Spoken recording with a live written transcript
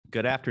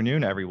Good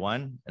afternoon,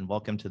 everyone, and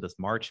welcome to this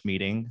March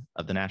meeting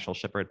of the National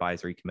Shipper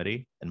Advisory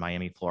Committee in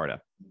Miami,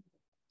 Florida.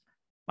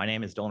 My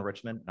name is Dylan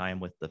Richmond, and I am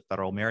with the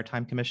Federal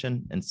Maritime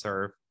Commission and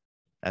serve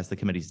as the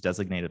committee's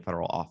designated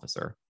federal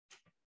officer.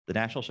 The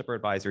National Shipper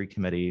Advisory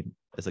Committee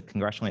is a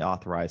congressionally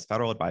authorized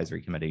federal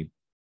advisory committee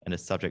and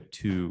is subject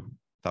to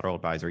Federal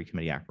Advisory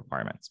Committee Act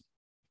requirements.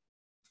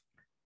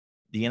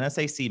 The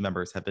NSAC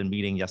members have been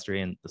meeting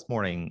yesterday and this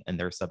morning in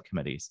their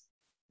subcommittees.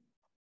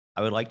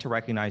 I would like to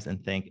recognize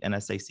and thank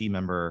NSAC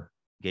member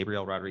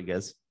Gabriel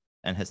Rodriguez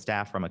and his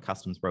staff from a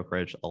customs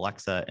brokerage,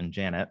 Alexa and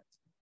Janet,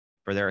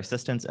 for their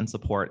assistance and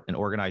support in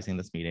organizing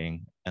this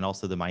meeting, and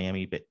also the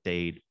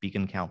Miami-Dade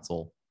Beacon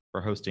Council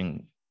for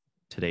hosting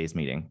today's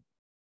meeting.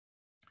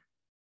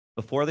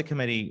 Before the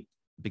committee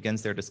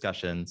begins their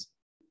discussions,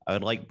 I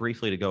would like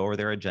briefly to go over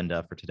their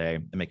agenda for today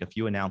and make a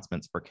few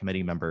announcements for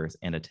committee members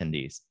and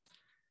attendees.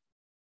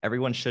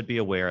 Everyone should be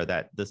aware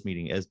that this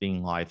meeting is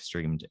being live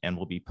streamed and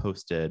will be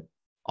posted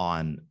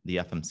on the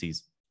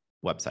FMC's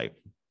website.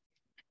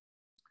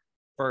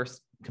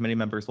 First, committee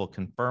members will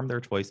confirm their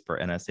choice for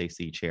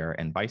NSAC chair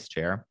and vice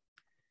chair.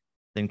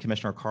 Then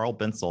Commissioner Carl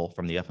Bensel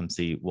from the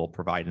FMC will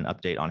provide an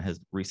update on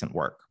his recent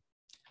work.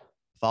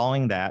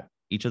 Following that,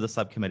 each of the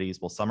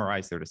subcommittees will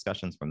summarize their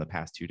discussions from the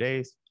past 2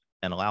 days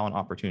and allow an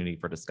opportunity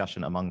for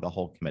discussion among the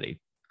whole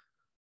committee.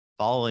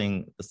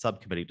 Following the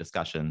subcommittee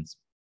discussions,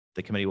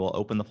 the committee will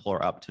open the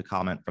floor up to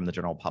comment from the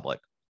general public.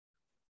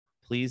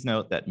 Please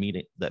note that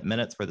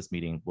minutes for this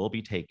meeting will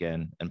be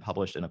taken and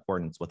published in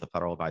accordance with the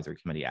Federal Advisory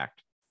Committee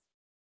Act.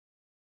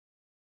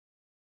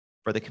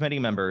 For the committee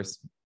members,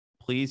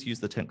 please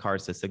use the tent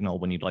cards to signal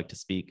when you'd like to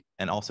speak,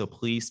 and also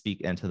please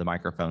speak into the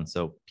microphone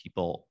so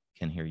people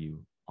can hear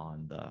you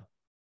on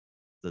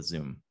the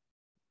Zoom.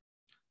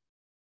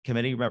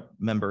 Committee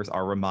members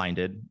are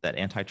reminded that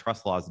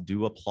antitrust laws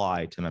do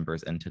apply to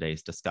members in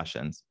today's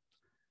discussions.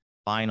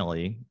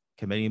 Finally,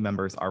 committee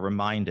members are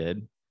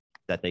reminded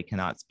that they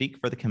cannot speak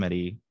for the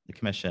committee, the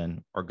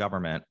commission, or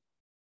government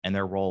and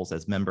their roles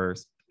as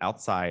members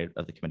outside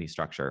of the committee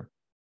structure.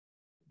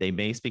 They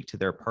may speak to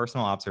their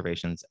personal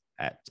observations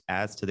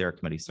as to their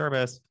committee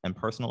service and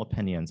personal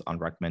opinions on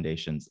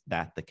recommendations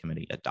that the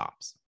committee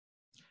adopts.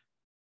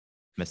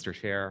 Mr.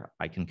 Chair,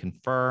 I can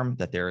confirm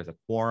that there is a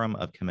quorum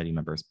of committee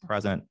members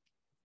present,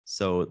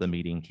 so the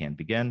meeting can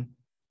begin.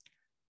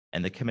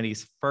 And the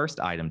committee's first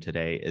item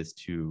today is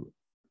to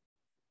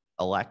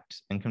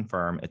elect and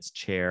confirm its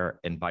chair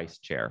and vice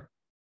chair.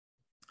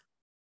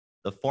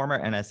 The former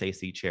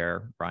NSAC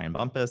chair, Brian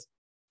Bumpus,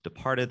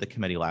 departed the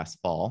committee last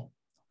fall.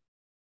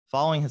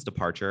 Following his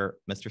departure,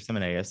 Mr.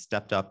 Simenaeus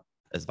stepped up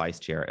as vice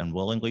chair and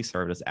willingly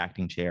served as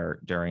acting chair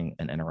during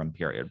an interim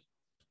period.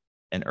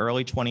 In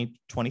early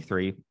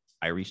 2023,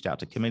 I reached out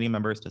to committee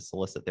members to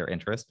solicit their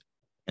interest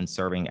in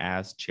serving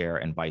as chair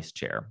and vice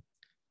chair.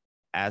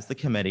 As the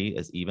committee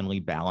is evenly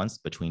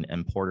balanced between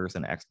importers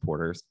and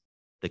exporters,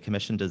 the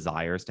commission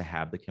desires to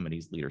have the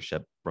committee's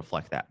leadership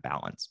reflect that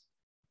balance.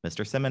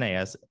 Mr.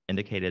 Simenaeus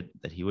indicated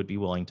that he would be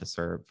willing to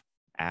serve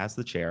as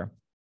the chair,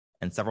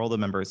 and several of the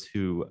members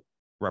who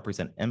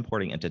represent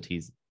importing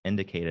entities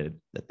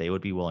indicated that they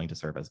would be willing to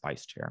serve as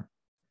vice chair.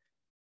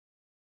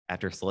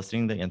 After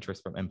soliciting the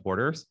interest from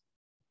importers,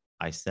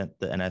 I sent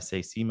the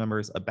NSAC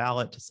members a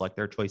ballot to select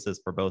their choices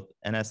for both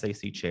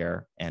NSAC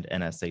chair and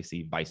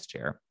NSAC vice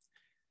chair,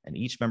 and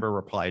each member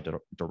replied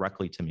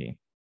directly to me.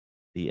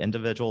 The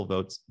individual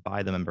votes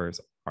by the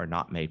members are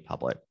not made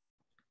public.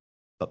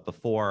 But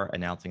before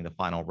announcing the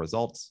final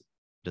results,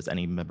 does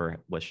any member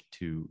wish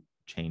to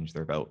change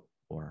their vote?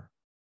 Or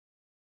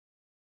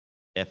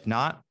if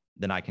not,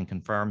 then I can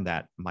confirm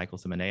that Michael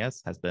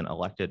Simenaeus has been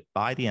elected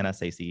by the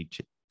NSAC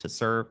to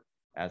serve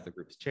as the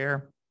group's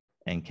chair,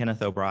 and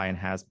Kenneth O'Brien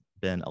has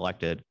been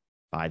elected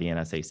by the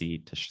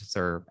NSAC to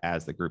serve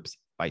as the group's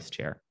vice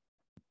chair.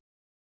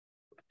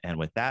 And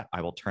with that, I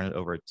will turn it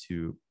over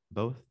to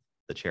both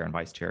the chair and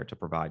vice chair to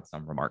provide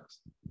some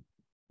remarks.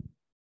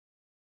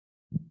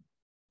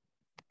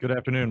 Good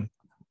afternoon.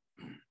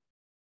 I'd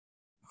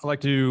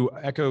like to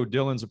echo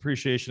Dylan's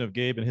appreciation of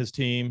Gabe and his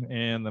team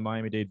and the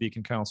Miami-Dade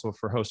Beacon Council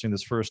for hosting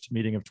this first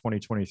meeting of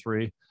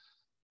 2023.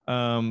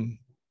 Again,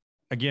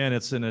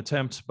 it's an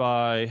attempt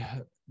by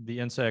the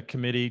NSAC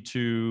committee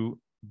to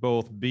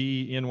both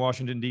be in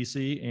Washington,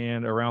 D.C.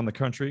 and around the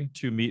country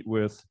to meet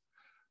with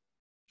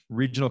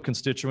regional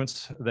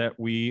constituents that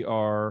we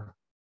are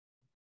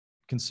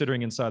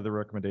considering inside the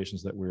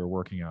recommendations that we are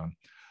working on.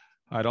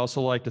 I'd also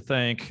like to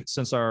thank,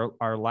 since our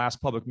last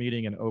public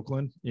meeting in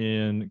Oakland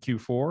in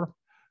Q4,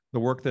 the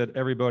work that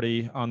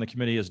everybody on the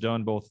committee has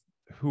done, both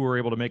who were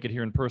able to make it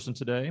here in person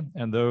today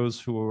and those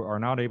who are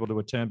not able to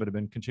attend but have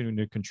been continuing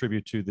to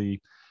contribute to the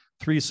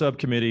 3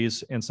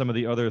 subcommittees and some of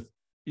the other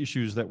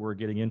issues that we're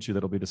getting into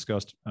that will be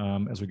discussed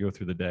as we go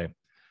through the day.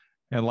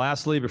 And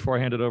lastly, before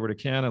I hand it over to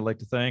Ken, I'd like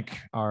to thank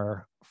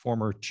our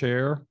former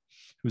chair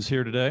who's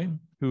here today,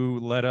 who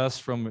led us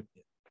from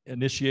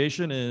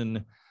initiation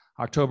in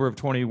October of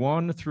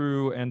 21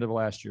 through end of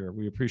last year.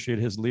 We appreciate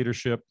his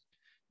leadership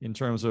in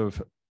terms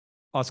of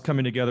us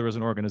coming together as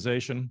an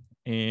organization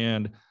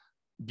and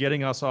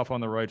getting us off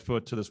on the right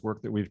foot to this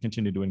work that we've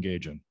continued to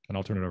engage in. And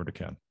I'll turn it over to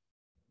Ken.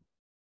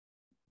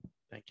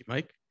 Thank you,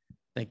 Mike.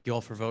 Thank you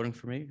all for voting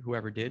for me.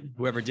 Whoever did,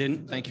 whoever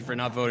didn't, thank you for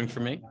not voting for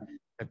me.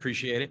 I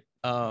appreciate it.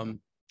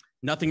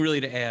 Nothing really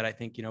to add. I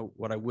think,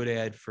 what I would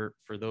add for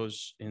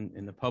those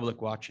in the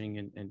public watching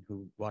and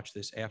who watch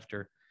this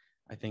after,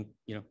 I think,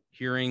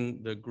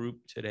 hearing the group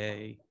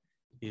today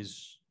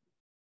is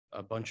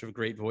a bunch of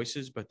great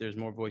voices, but there's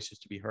more voices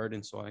to be heard.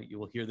 And so you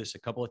will hear this a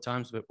couple of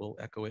times, but we'll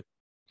echo it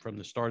from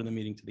the start of the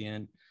meeting to the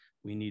end.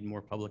 We need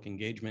more public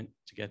engagement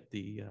to get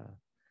the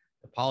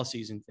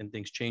policies and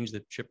things changed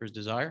that shippers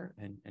desire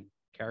and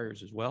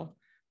carriers as well.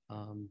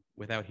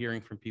 Without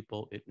hearing from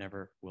people, it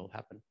never will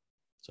happen.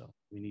 So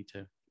we need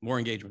more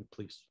engagement,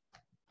 please.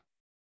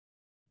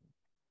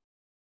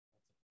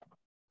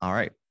 All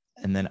right.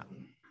 And then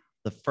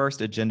the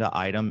first agenda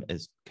item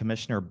is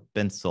Commissioner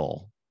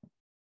Bensel.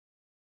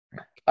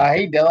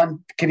 Hey, Dylan,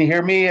 can you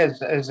hear me?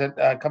 Is it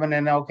coming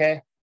in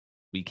okay?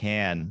 We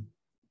can.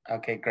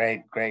 Okay,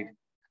 great.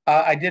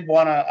 I did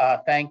want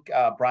to thank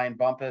Brian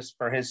Bumpus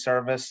for his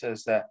service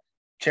as the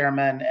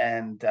chairman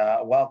and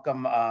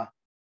welcome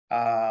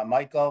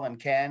Michael and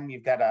Ken.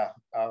 You've got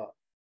a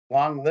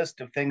long list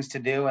of things to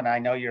do, and I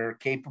know you're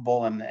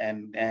capable and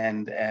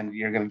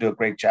you're going to do a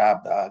great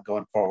job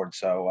going forward.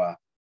 So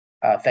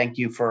thank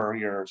you for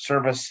your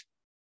service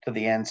to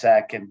the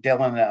NSAC, and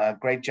Dylan,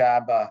 great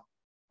job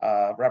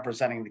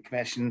representing the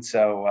commission.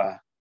 So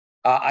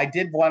I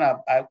did want to,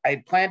 I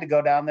had planned to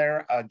go down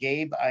there.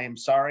 Gabe, I am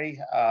sorry.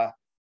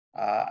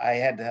 I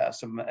had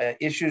some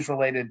issues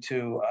related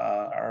to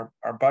our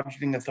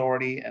budgeting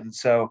authority. And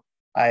so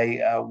I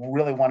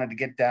really wanted to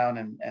get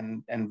down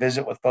and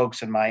visit with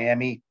folks in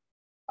Miami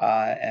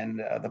and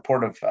the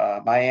Port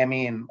of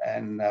Miami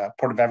and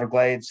Port of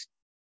Everglades.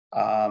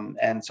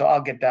 And so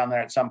I'll get down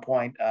there at some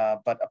point,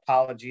 but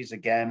apologies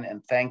again,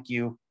 and thank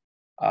you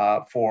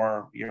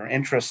for your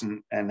interest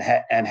and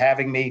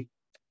having me.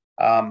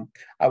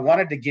 I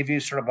wanted to give you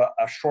sort of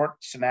a short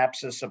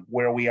synopsis of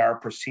where we are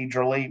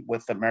procedurally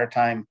with the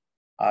Maritime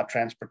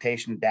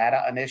Transportation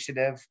Data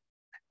Initiative,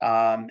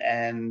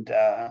 and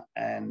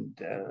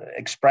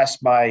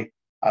express my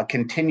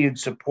continued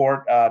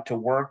support to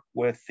work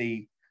with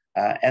the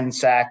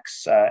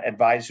NSAC's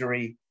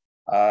advisory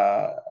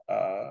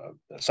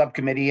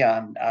subcommittee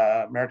on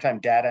maritime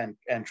data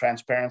and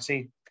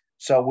transparency.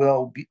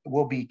 So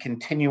we'll be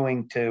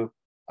continuing to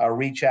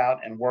reach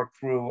out and work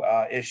through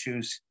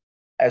issues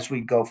as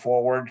we go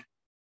forward.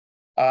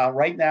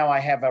 Right now, I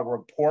have a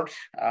report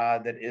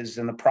that is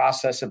in the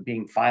process of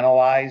being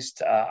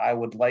finalized. I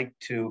would like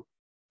to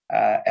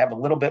have a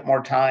little bit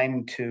more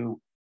time to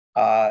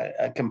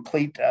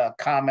complete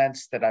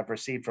comments that I've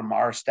received from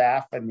our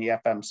staff and the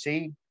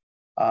FMC.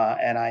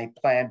 And I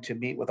plan to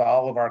meet with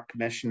all of our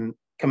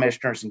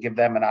commissioners and give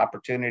them an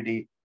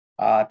opportunity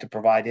to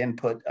provide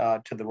input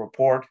to the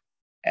report.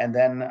 And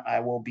then I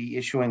will be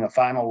issuing a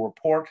final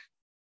report.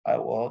 I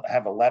will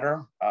have a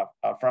letter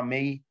from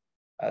me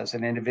as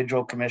an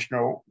individual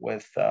commissioner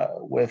with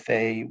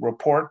a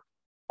report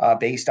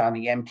based on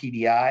the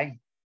MTDI.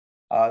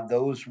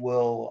 Those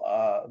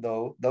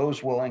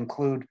will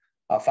include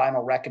a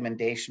final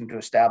recommendation to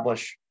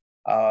establish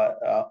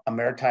a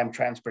maritime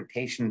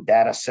transportation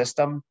data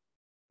system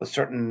with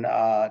certain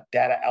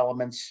data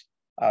elements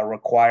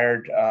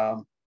required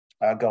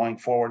going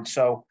forward.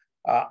 So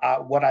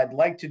what I'd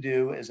like to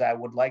do is I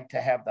would like to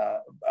have the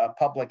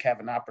public have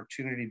an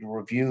opportunity to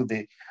review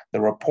the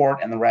report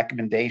and the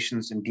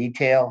recommendations in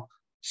detail.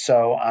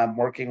 So I'm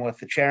working with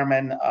the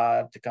chairman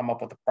to come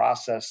up with a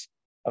process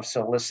of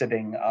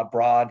soliciting a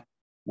broad,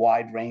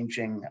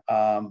 wide-ranging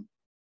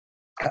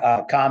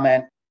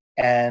comment.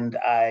 And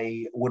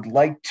I would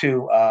like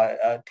to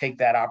take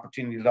that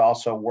opportunity to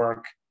also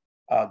work,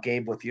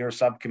 Gabe, with your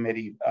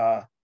subcommittee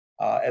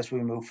as we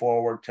move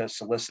forward to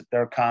solicit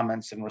their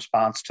comments in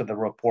response to the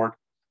report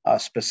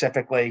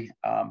specifically.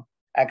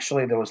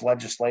 Actually, there was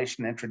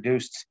legislation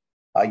introduced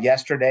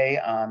yesterday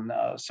on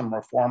some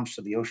reforms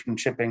to the Ocean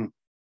Shipping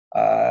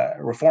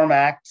Reform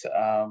Act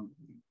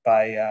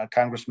by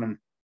Congressman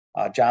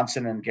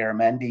Johnson and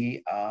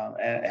Garamendi,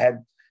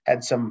 and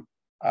had some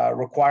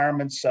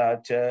requirements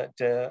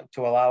to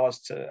allow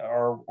us to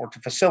or to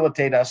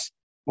facilitate us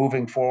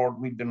moving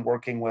forward. We've been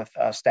working with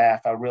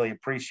staff. I really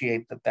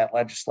appreciate that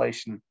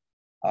legislation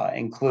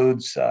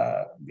includes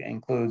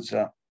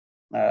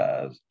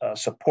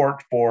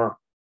support for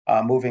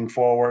moving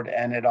forward,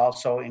 and it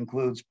also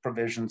includes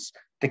provisions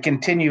to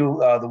continue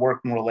the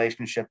working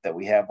relationship that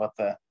we have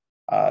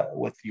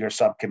with your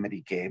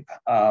subcommittee, Gabe.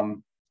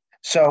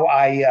 So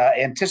I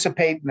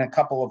anticipate in a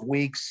couple of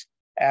weeks,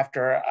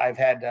 after I've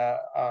had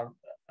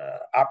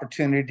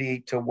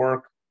opportunity to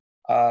work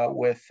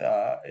with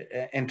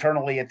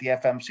internally at the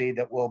FMC,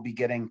 that we'll be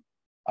getting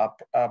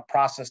a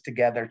process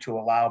together to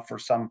allow for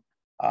some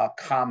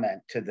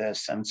comment to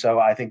this. And so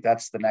I think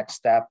that's the next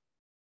step.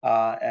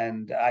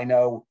 And I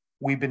know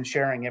we've been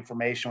sharing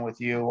information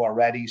with you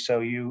already, so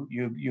you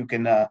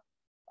can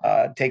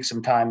take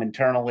some time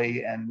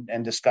internally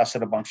and discuss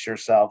it amongst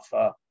yourself,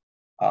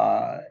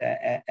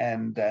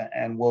 and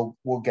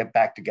we'll get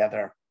back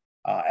together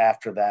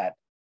after that.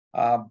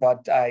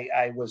 But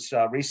I was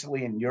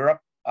recently in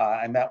Europe.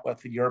 I met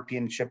with the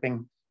European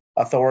shipping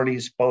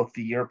authorities, both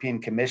the European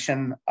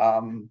Commission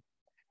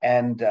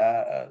and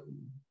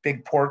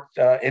big port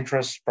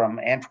interests from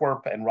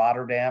Antwerp and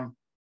Rotterdam,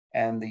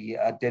 and the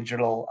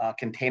Digital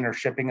Container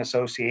Shipping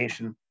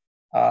Association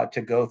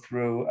to go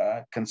through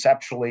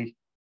conceptually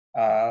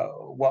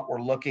what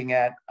we're looking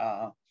at.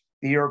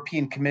 The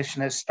European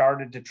Commission has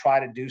started to try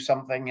to do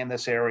something in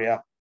this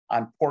area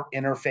on port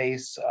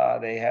interface.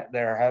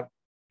 They're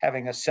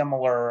having a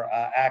similar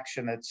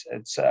action.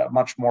 It's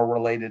much more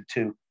related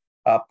to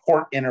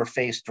port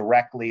interface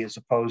directly as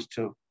opposed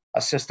to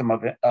a system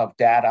of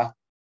data.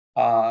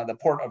 The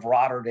Port of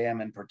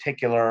Rotterdam in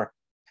particular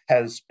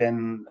has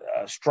been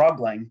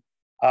struggling,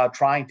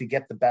 trying to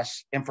get the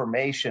best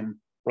information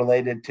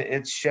related to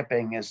its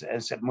shipping as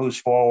it moves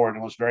forward,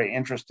 and was very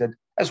interested,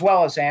 as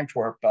well as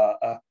Antwerp,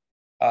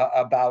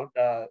 about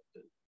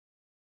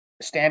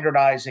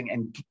standardizing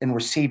and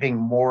receiving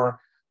more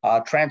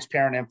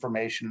transparent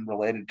information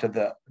related to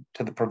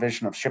the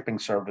provision of shipping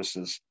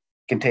services,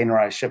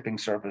 containerized shipping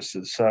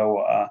services. So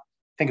I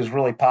think it's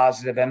really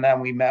positive. And then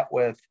we met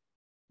with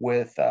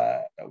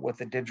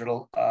the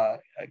Digital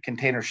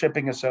Container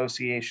Shipping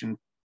Association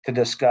to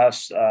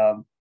discuss a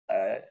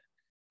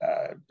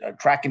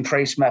track and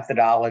trace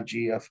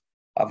methodology of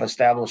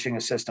establishing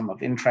a system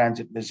of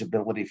in-transit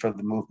visibility for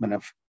the movement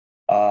of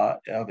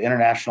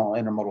international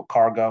intermodal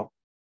cargo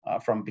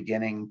from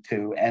beginning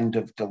to end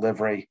of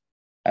delivery.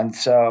 And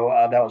so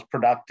that was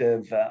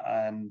productive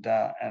and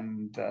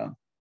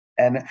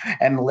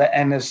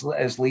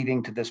is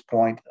leading to this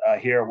point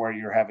here where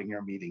you're having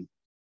your meeting.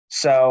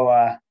 So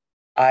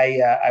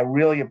I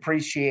really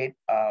appreciate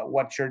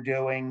what you're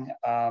doing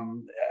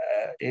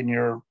in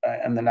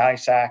the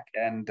NYSAC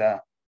and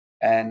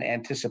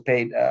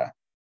anticipate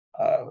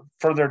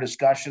further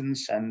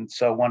discussions. And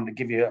so wanted to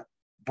give you a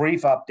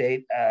brief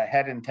update.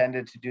 Had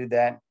intended to do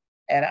that.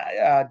 And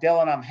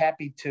Dylan, I'm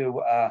happy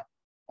to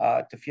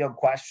field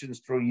questions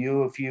through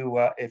you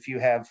if you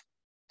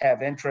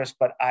have interest.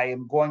 But I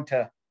am going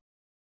to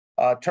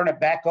turn it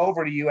back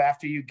over to you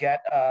after you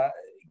get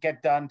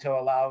done, to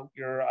allow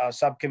your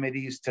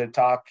subcommittees to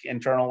talk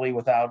internally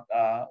without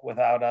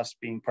us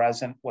being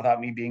present,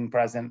 without me being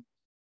present.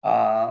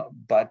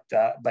 But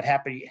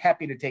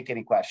happy to take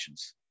any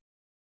questions.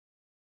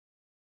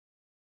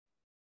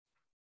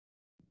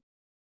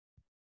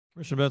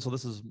 Commissioner Bensel,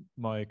 this is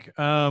Mike.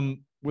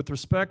 With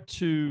respect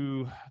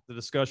to the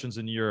discussions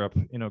in Europe,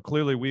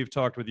 clearly we've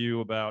talked with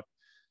you about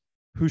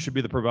who should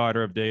be the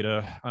provider of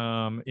data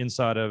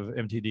inside of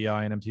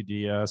MTDI and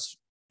MTDS.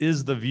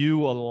 Is the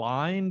view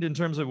aligned in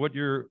terms of what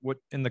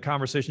in the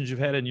conversations you've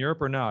had in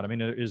Europe or not? I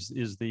mean,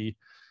 is the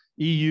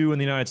EU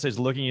and the United States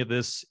looking at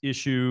this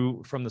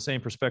issue from the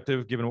same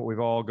perspective, given what we've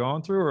all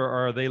gone through, or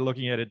are they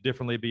looking at it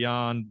differently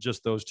beyond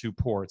just those two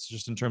ports,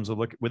 just in terms of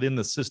within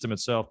the system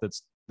itself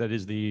that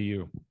is the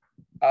EU?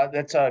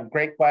 That's a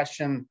great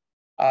question.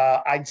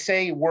 I'd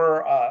say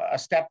we're a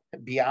step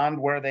beyond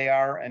where they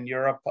are in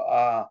Europe.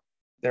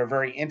 They're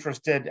very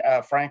interested,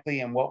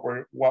 frankly, in what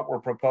we're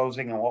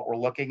proposing and what we're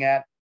looking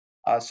at.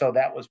 So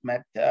that was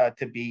meant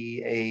to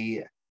be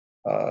a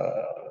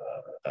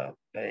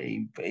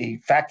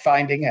fact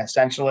finding,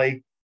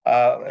 essentially,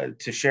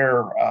 to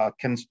share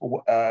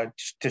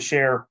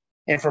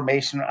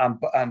information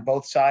on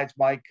both sides,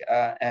 Mike.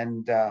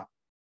 And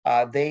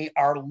they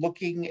are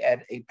looking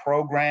at a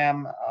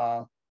program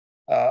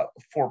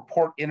for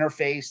port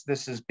interface.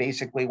 This is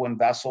basically when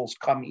vessels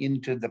come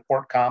into the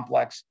port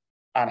complex,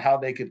 on how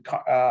they could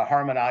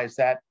harmonize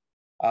that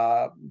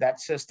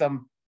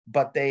system.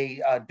 But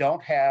they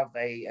don't have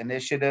an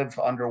initiative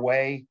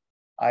underway.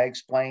 I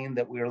explained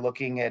that we are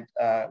looking at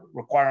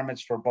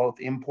requirements for both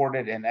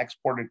imported and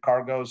exported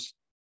cargoes.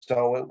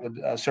 So it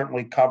would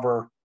certainly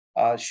cover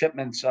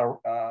shipments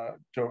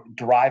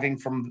deriving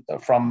from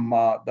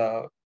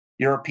the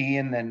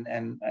European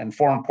and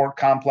foreign port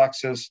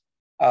complexes.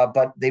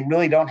 But they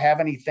really don't have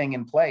anything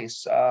in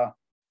place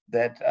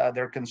that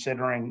they're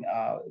considering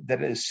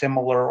that is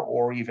similar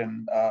or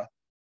even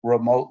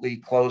remotely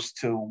close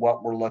to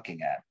what we're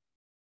looking at.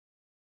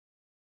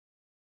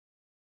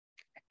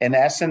 In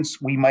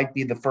essence, we might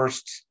be the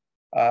first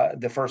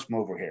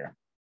mover here.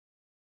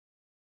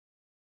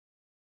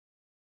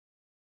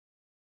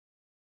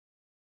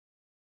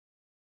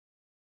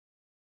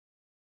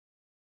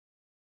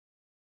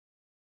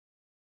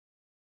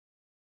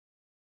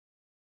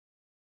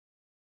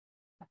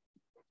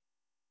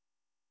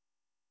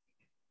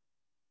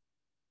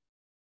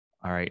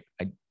 All right.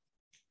 I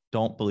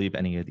don't believe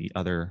any of the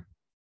other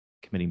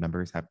committee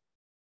members have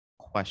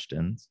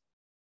questions.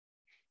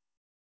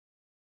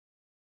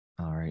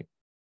 All right.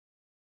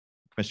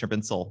 Commissioner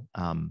Bensel,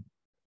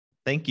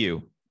 thank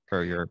you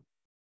for your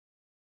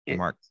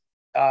remarks.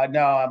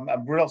 No,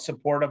 I'm real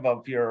supportive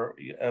of your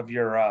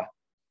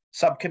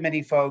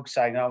subcommittee folks.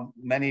 I know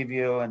many of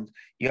you, and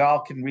you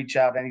all can reach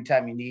out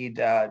anytime you need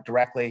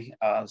directly.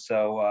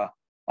 So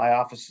my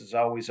office is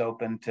always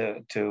open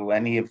to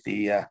any of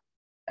the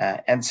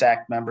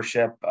NSAC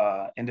membership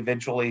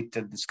individually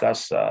to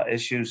discuss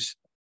issues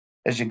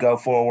as you go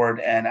forward.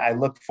 And I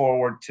look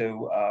forward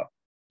to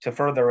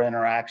further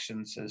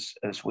interactions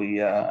as we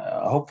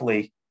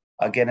hopefully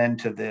get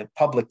into the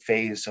public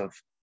phase of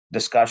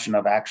discussion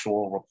of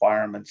actual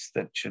requirements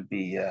that should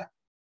be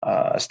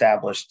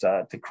established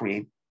to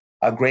create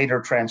a greater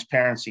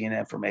transparency and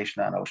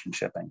information on ocean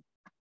shipping.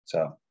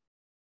 So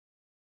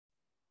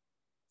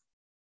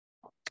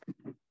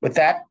with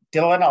that,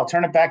 Dylan, I'll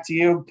turn it back to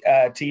you,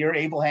 to your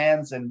able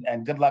hands,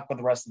 and good luck with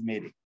the rest of the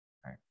meeting.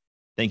 All right.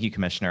 Thank you,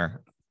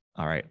 Commissioner.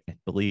 All right, I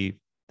believe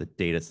the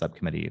data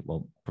subcommittee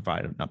will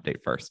provide an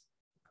update first.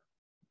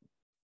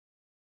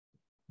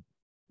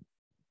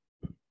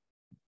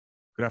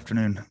 Good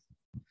afternoon.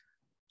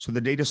 So the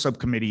data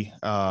subcommittee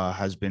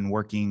has been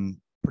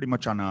working pretty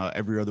much on a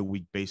every other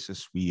week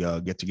basis. We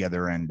get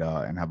together and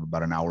have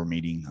about an hour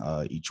meeting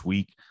each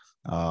week.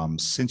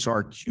 Since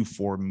our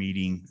Q4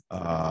 meeting,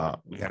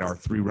 we had our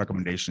 3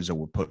 recommendations that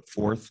were put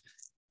forth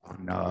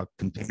on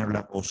container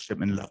level,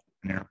 shipment level,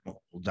 and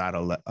intermodal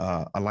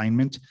data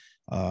alignment.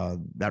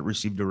 That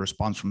received a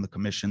response from the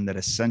commission that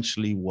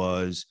essentially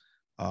was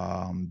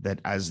that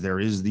as there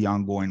is the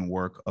ongoing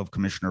work of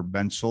Commissioner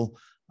Bensel,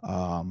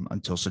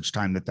 until such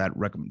time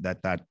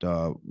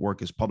that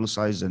work is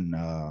publicized and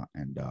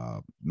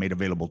made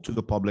available to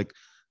the public,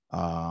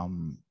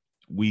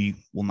 we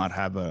will not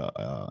have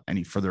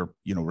any further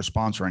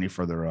response or any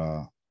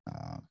further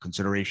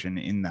consideration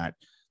in that.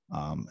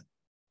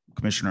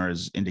 Commissioner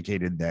has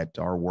indicated that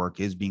our work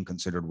is being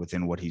considered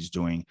within what he's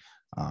doing.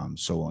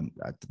 So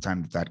at the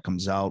time that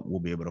comes out, we'll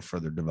be able to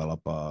further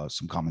develop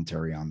some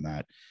commentary on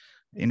that.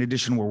 In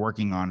addition, we're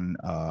working on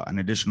an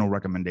additional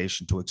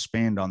recommendation to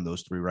expand on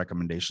those 3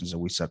 recommendations that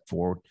we set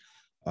forward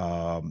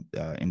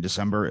in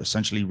December,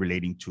 essentially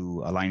relating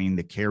to aligning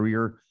the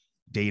carrier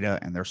data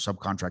and their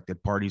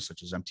subcontracted parties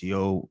such as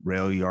MTO,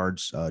 rail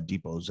yards,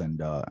 depots, and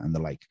the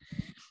like.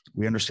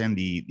 We understand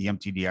the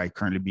MTDI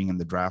currently being in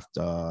the draft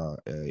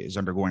is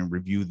undergoing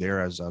review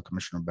there, as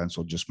Commissioner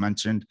Bensel just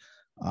mentioned.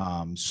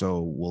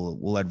 So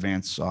we'll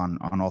advance on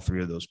all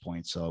 3 of those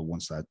points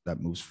once that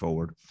moves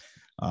forward.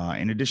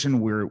 In addition,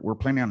 we're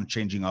planning on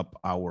changing up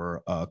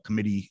our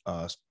committee,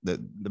 the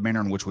manner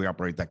in which we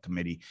operate that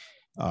committee.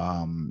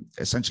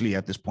 Essentially,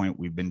 at this point,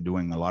 we've been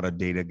doing a lot of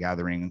data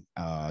gathering,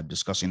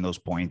 discussing those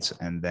points,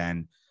 and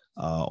then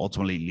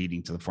ultimately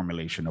leading to the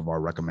formulation of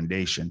our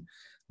recommendation.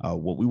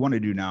 What we want to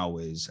do now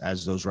is,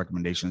 as those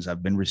recommendations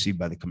have been received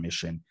by the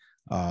commission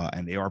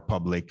and they are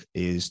public,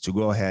 is to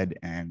go ahead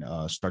and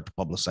start to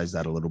publicize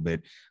that a little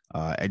bit,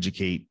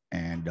 educate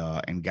and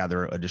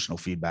gather additional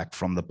feedback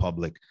from the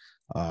public.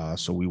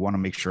 So we want to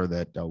make sure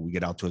that we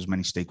get out to as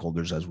many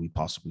stakeholders as we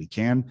possibly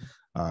can,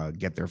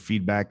 get their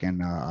feedback,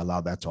 and allow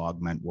that to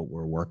augment what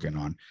we're working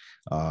on.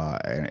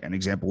 An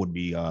example would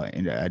be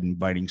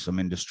inviting some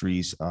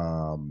industries,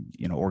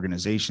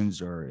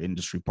 organizations or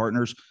industry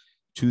partners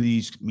to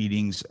these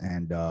meetings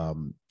and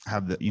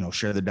have the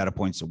share the data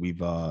points that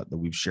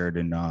we've shared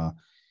in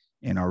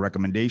our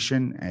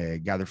recommendation,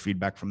 gather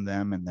feedback from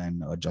them, and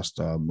then adjust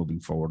moving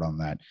forward on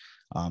that.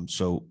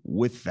 So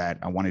with that,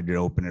 I wanted to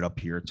open it up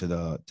here to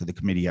the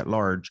committee at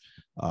large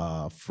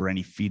for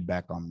any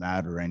feedback on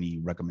that or any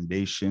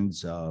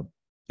recommendations,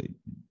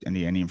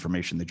 any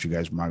information that you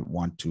guys might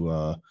want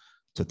to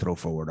throw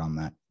forward on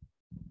that.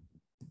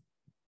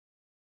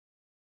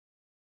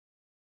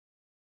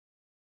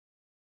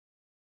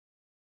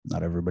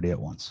 Not everybody at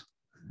once.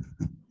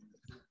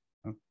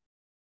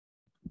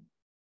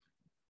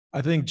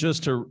 I think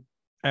just to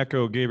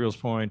echo Gabriel's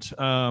point,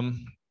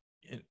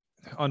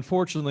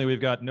 unfortunately, we've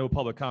got no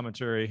public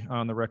commentary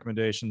on the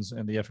recommendations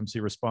and the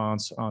FMC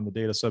response on the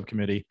data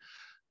subcommittee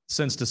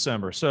since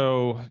December.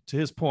 So to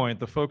his point,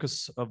 the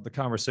focus of the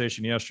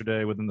conversation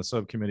yesterday within the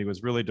subcommittee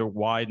was really to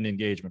widen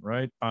engagement,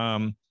 right?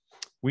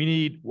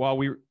 While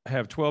we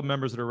have 12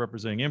 members that are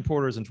representing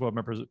importers and 12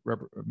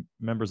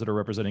 members that are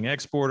representing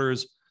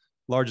exporters,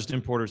 largest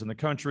importers in the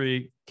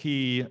country,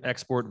 key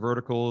export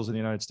verticals in the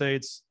United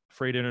States,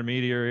 freight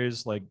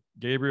intermediaries like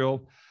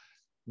Gabriel,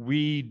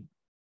 we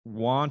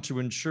want to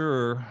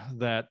ensure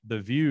that the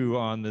view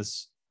on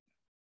this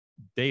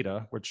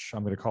data, which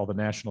I'm going to call the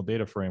National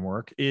Data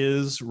Framework,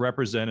 is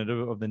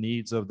representative of the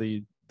needs of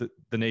the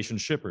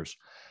nation's shippers.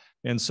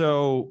 And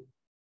so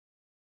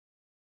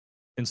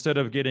instead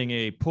of getting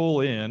a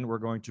pull in, we're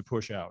going to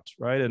push out,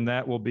 right? And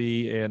that will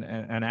be an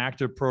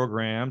active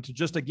program to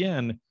just,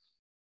 again,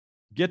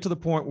 get to the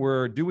point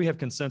where, do we have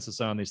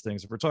consensus on these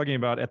things? If we're talking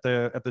about at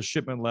the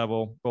shipment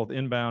level, both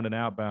inbound and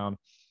outbound,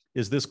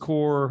 is this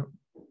core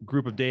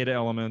group of data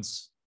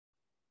elements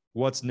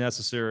what's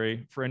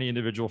necessary for any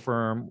individual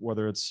firm,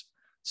 whether it's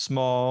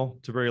small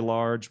to very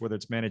large, whether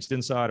it's managed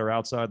inside or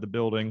outside the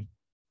building,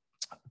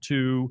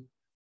 to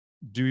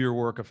do your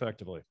work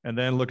effectively? And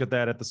then look at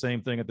that at the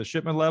same thing at the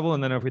shipment level.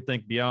 And then if we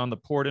think beyond the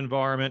port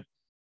environment,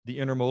 the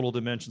intermodal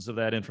dimensions of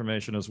that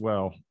information as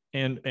well.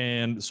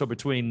 And so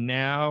between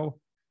now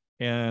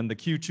and the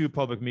Q2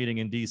 public meeting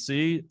in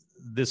DC,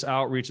 this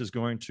outreach is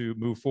going to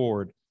move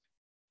forward.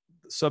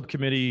 The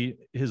subcommittee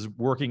is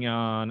working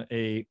on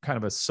a kind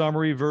of a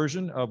summary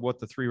version of what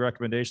the 3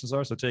 recommendations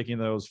are. So taking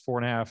those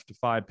 4.5 to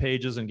 5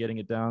 pages and getting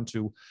it down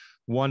to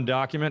one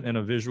document and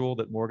a visual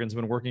that Morgan's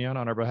been working on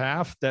our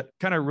behalf that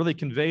kind of really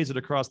conveys it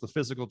across the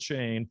physical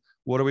chain.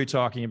 What are we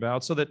talking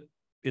about? So that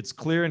it's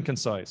clear and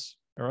concise.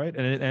 All right.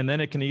 And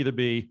then it can either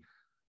be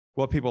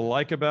what people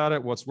like about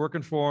it, what's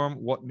working for them,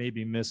 what may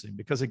be missing.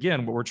 Because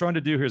again, what we're trying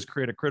to do here is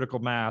create a critical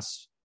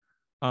mass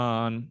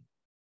on,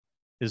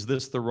 is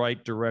this the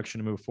right direction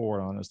to move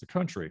forward on as the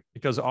country?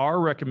 Because our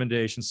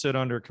recommendations sit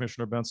under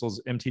Commissioner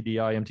Bensel's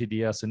MTDI,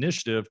 MTDS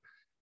initiative,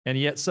 and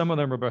yet some of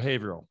them are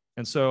behavioral.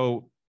 And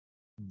so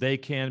they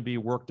can be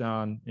worked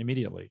on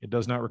immediately. It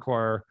does not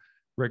require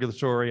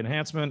regulatory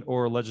enhancement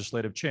or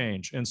legislative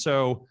change. And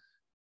so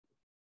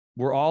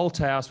we're all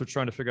tasked with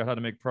trying to figure out how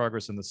to make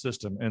progress in the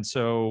system. And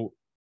so,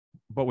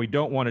 but we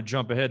don't want to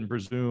jump ahead and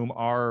presume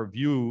our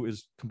view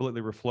is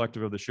completely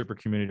reflective of the shipper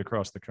community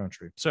across the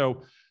country.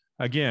 So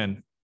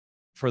again,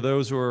 for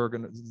those who are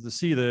going to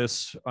see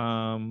this,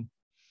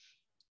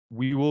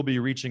 we will be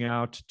reaching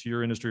out to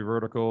your industry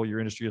vertical, your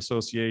industry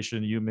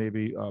association, you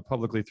maybe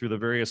publicly through the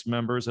various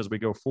members as we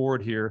go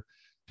forward here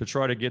to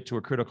try to get to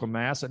a critical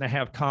mass and to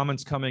have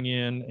comments coming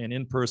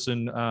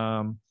in-person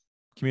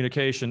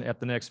communication at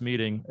the next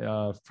meeting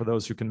for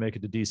those who can make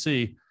it to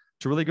DC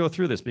to really go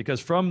through this, because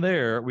from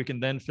there we can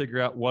then figure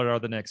out what are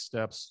the next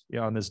steps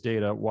on this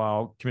data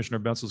while Commissioner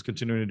Bensel is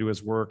continuing to do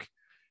his work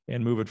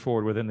and move it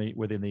forward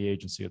within the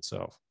agency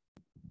itself.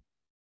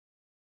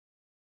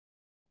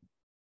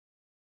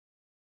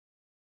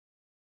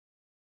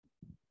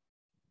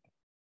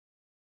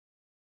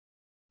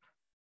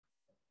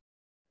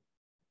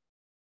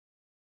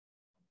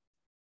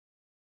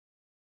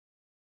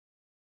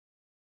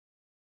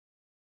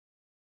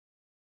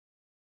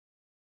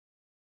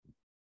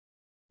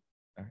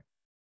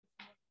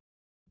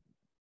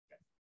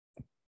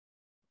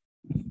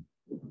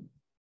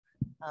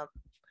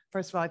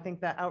 First of all, I think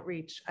the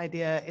outreach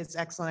idea is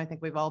excellent. I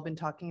think we've all been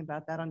talking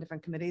about that on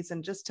different committees.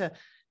 And just to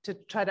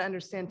try to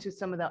understand too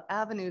some of the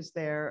avenues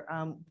there,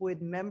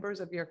 would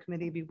members of your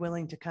committee be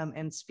willing to come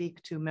and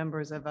speak to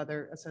members of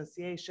other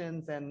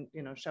associations and,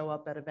 you know, show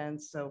up at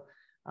events? So,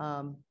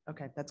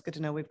 okay, that's good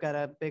to know. We've got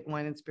a big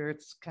Wine and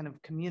Spirits kind of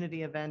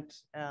community event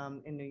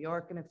in New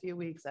York in a few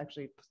weeks,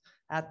 actually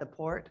at the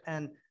port.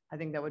 And I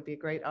think that would be a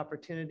great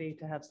opportunity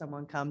to have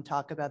someone come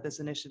talk about this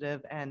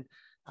initiative. And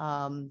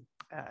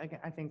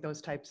I think those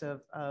types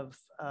of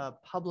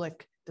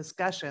public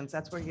discussions,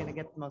 that's where you're going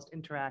to get the most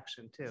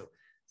interaction too.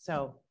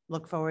 So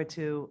look forward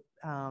to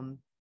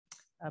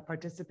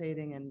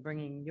participating and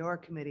bringing your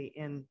committee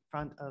in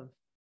front of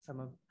some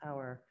of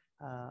our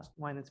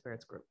Wine and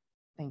Spirits group.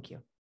 Thank you.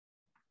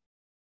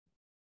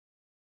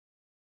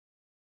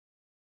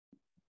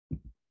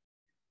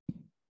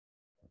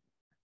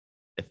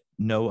 If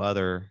no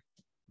other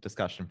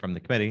discussion from the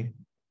committee,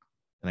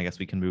 and I guess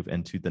we can move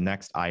into the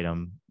next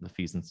item, the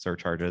fees and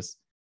surcharges,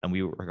 and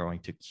we are going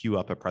to queue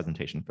up a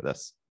presentation for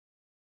this.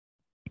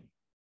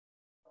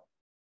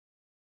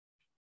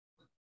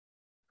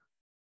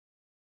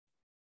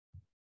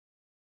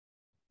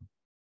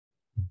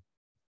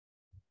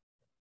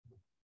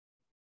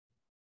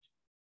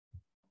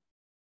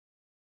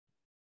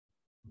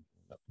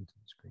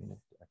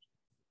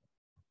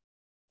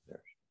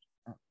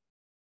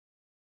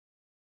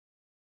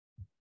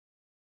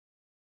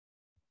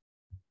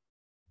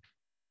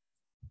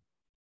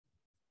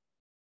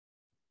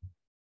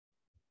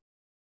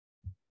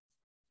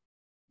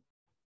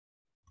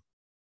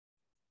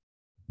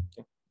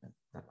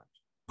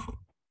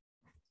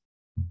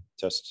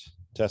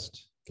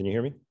 Test. Can you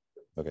hear me?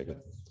 Okay, good.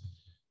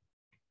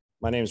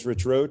 My name is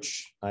Rich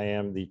Roach. I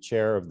am the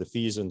chair of the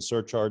Fees and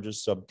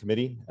Surcharges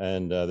Subcommittee,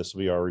 and this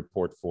will be our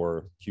report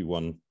for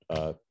Q1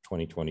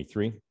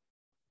 2023.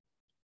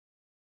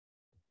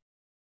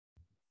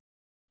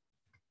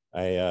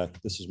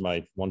 This is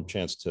my one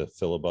chance to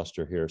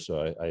filibuster here,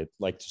 so I'd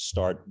like to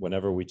start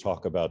whenever we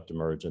talk about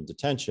demurrage and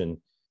detention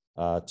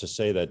to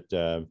say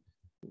that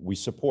we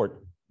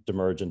support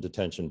demurrage and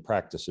detention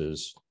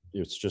practices.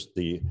 It's just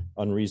the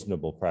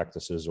unreasonable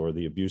practices or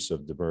the abuse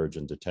of demurrage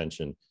and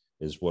detention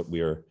is what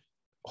we are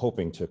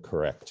hoping to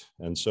correct.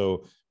 And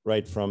so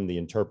right from the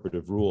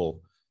interpretive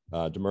rule,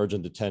 demurrage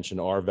and detention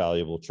are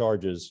valuable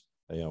charges,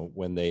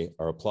 when they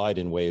are applied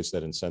in ways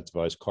that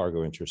incentivize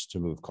cargo interests to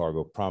move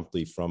cargo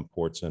promptly from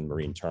ports and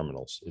marine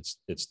terminals.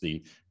 It's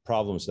the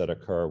problems that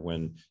occur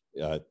when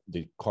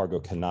the cargo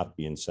cannot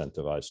be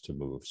incentivized to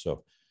move.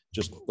 So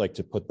just like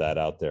to put that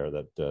out there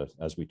that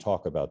as we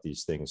talk about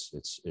these things,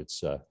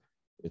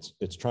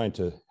 it's trying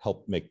to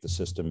help make the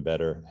system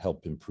better,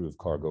 help improve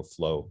cargo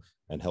flow,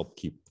 and help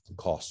keep the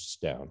costs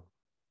down.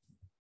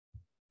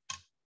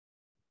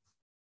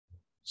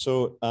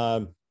 So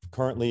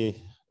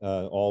currently,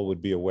 all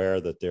would be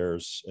aware that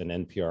there's an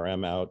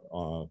NPRM out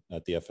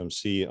at the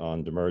FMC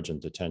on demurrage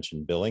and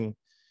detention billing.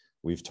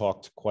 We've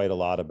talked quite a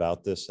lot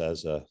about this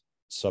as a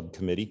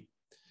subcommittee.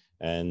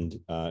 And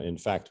in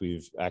fact,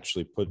 we've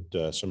actually put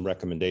some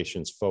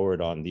recommendations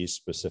forward on these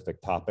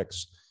specific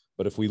topics.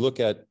 But if we look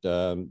at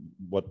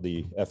what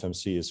the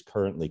FMC is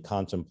currently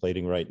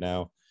contemplating right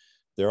now,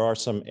 there are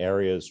some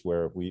areas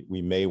where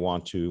we may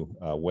want to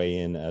weigh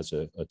in as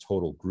a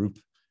total group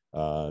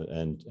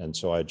And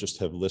so I just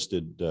have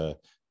listed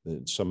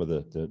some of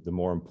the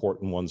more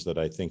important ones that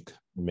I think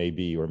may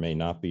be or may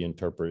not be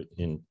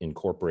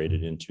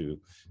incorporated into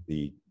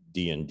the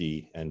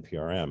D&D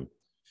NPRM.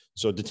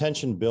 So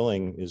detention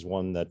billing is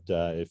one that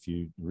if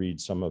you read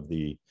some of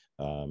the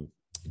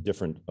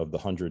different of the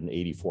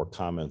 184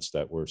 comments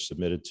that were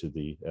submitted to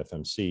the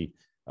FMC,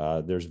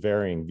 there's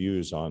varying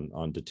views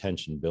on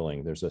detention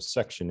billing. There's a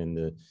section in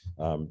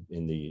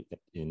the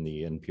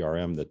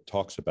NPRM that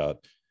talks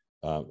about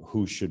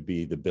who should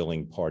be the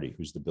billing party,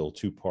 who's the bill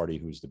to party,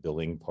 who's the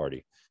billing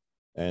party.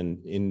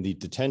 And in the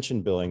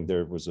detention billing,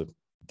 there was a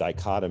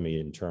dichotomy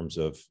in terms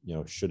of,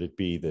 should it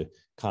be the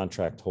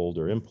contract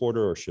holder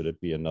importer or should it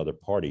be another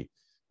party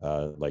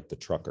like the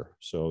trucker?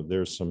 So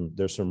there's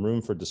some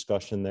room for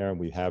discussion there. And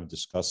we have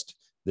discussed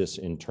this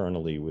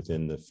internally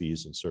within the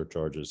fees and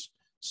surcharges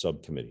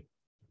subcommittee.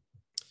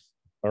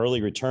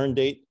 Early return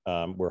date,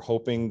 we're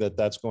hoping that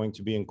that's going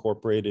to be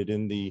incorporated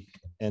in the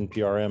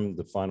NPRM,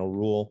 the final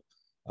rule.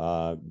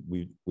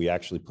 We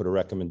actually put a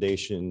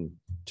recommendation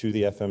to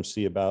the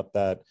FMC about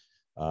that.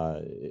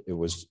 It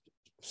was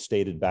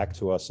stated back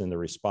to us in the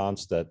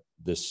response that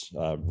this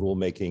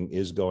rulemaking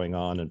is going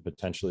on and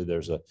potentially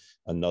there's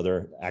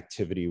another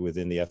activity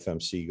within the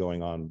FMC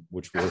going on,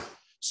 which we're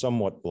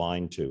somewhat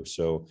blind to.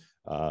 So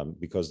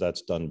because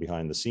that's done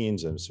behind the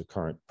scenes and it's a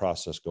current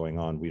process going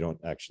on, we don't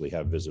actually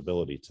have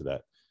visibility to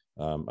that.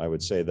 I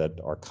would say that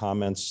our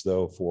comments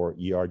though for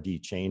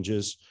ERD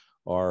changes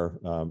are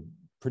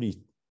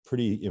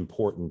pretty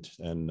important,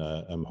 and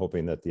I'm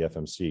hoping that the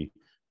FMC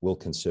will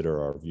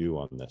consider our view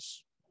on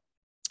this.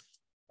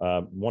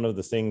 One of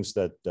the things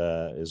that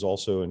is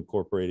also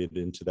incorporated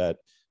into that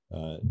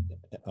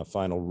a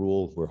final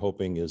rule we're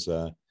hoping is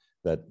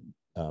that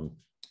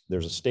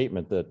there's a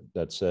statement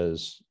that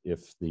says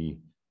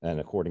and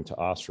according to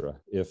OSRA,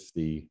 if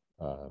the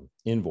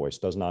invoice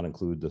does not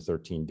include the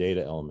 13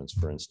 data elements,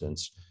 for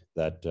instance,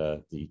 that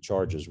the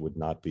charges would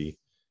not be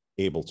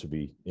able to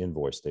be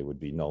invoiced, they would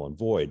be null and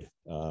void.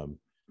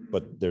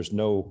 But there's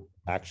no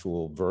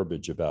actual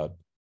verbiage about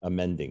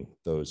amending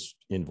those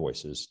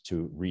invoices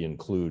to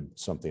re-include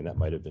something that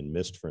might have been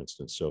missed, for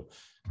instance. So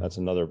that's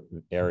another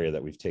area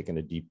that we've taken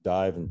a deep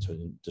dive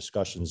into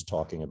discussions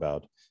talking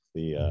about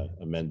the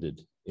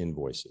amended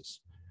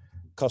invoices.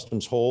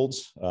 Customs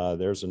holds,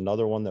 there's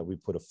another one that we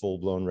put a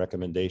full-blown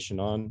recommendation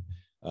on.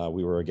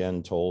 We were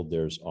again told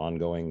there's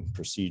ongoing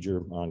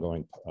procedure,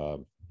 ongoing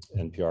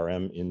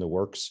NPRM in the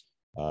works.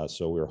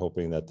 So we're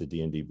hoping that the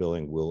D&D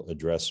billing will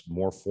address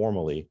more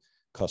formally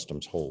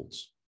customs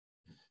holds.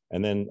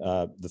 And then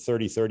the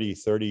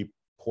 30-30-30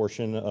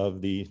 portion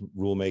of the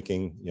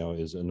rulemaking,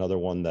 is another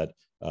one that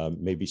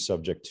may be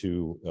subject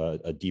to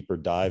a deeper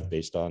dive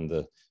based on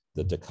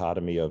the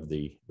dichotomy of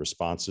the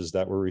responses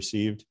that were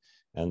received.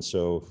 And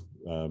so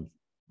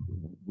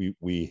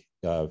we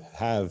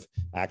have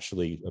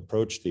actually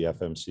approached the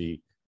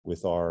FMC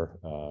with our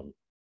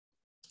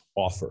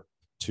offer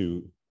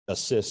to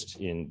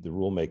assist in the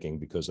rulemaking,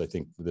 because I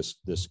think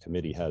this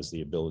committee has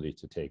the ability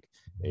to take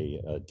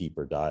a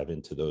deeper dive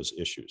into those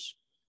issues.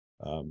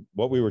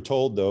 What we were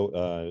told,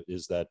 though,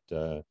 is that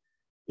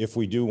if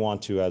we do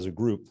want to, as a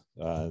group,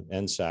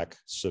 NSAC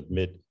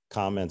submit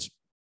comments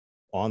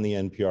on the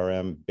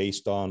NPRM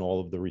based on all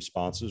of the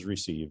responses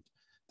received,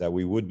 that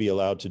we would be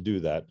allowed to do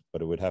that,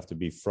 but it would have to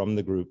be from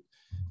the group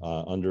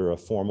under a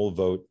formal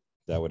vote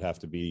that would have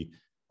to be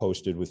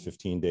posted with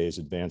 15 days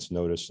advance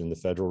notice in the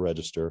Federal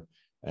Register,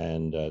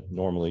 and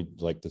normally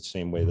like the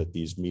same way that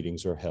these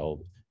meetings are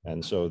held.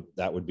 And so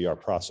that would be our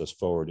process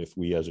forward if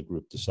we as a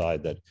group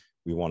decide that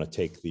we want to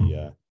take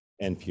the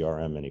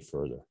NPRM any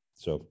further.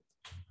 So,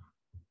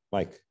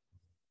 Mike.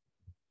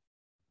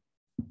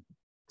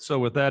 So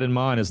with that in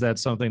mind, is that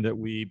something that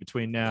we,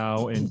 between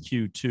now and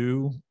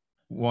Q2,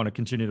 want to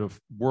continue to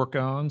work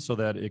on so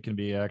that it can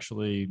be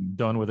actually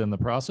done within the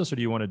process, or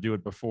do you want to do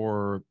it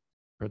before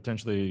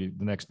potentially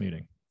the next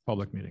meeting,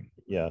 public meeting?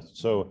 Yeah,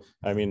 so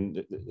I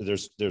mean,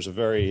 there's a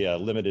very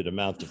limited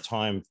amount of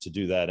time to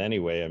do that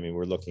anyway. I mean,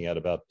 we're looking at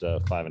about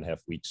 5.5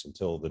 weeks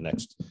until the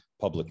next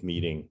public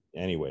meeting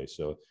anyway.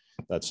 So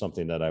that's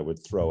something that I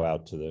would throw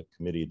out to the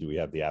committee. Do we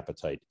have the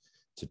appetite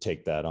to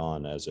take that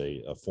on as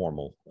a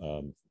formal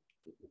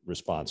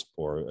response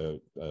or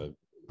a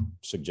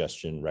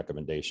suggestion,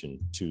 recommendation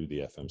to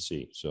the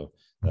FMC? So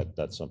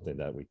that's something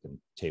that we can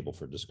table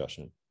for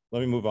discussion.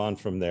 Let me move on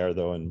from there,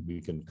 though, and we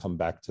can come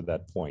back to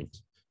that point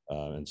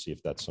and see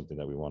if that's something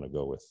that we want to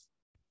go with.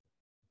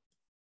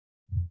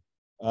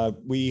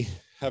 We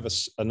have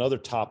another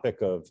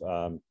topic of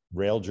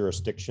rail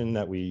jurisdiction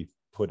that we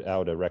put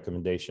out a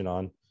recommendation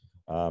on.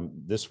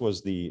 This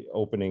was the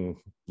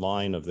opening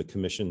line of the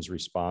commission's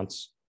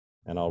response,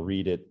 and I'll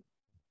read it.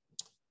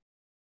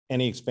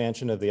 Any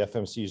expansion of the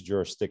FMC's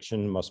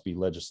jurisdiction must be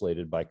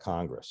legislated by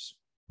Congress.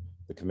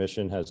 The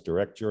commission has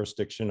direct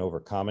jurisdiction over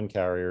common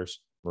carriers,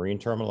 marine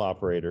terminal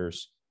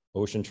operators,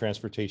 ocean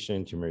transportation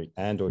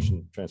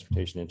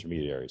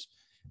intermediaries.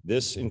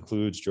 This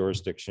includes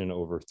jurisdiction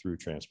over through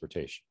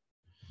transportation.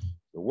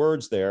 The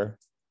words there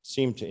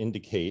seem to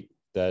indicate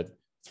that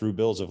through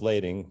bills of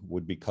lading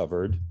would be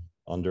covered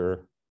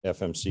under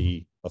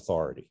FMC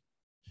authority.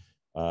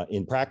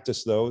 In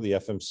practice, though, the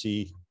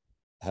FMC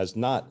has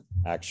not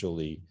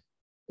actually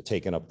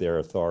taken up their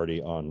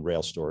authority on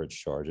rail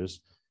storage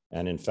charges.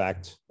 And in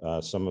fact,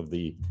 some of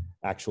the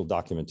actual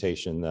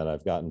documentation that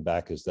I've gotten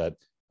back is that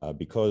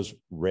because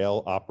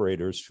rail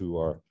operators who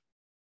are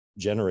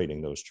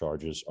generating those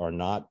charges are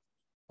not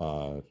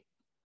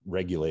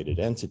regulated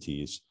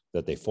entities,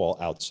 that they fall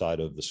outside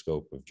of the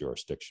scope of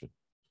jurisdiction.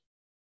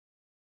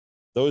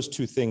 Those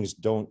two things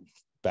don't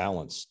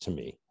balance to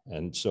me.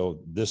 And so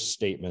this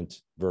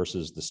statement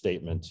versus the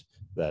statement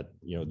that,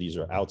 you know, these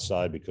are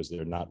outside because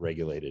they're not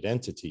regulated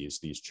entities,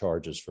 these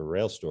charges for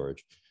rail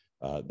storage,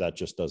 that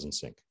just doesn't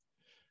sync.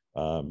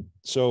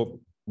 So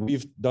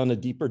we've done a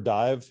deeper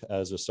dive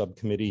as a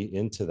subcommittee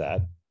into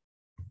that.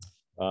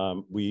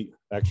 We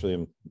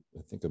actually,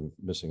 I think I'm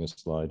missing a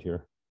slide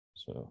here.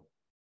 So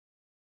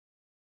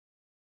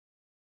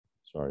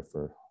sorry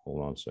for,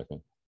 hold on a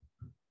second.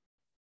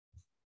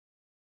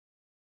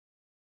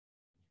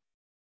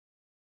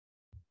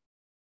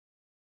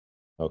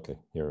 Okay,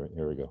 here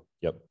we go.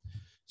 Yep.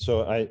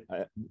 So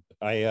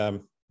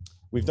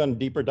we've done a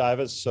deeper dive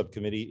as a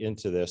subcommittee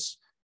into this,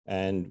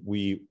 and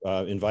we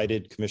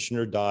invited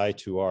Commissioner Dye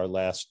to our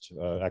last,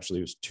 actually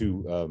it was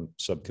two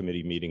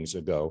subcommittee meetings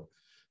ago.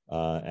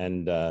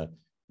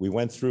 We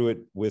went through it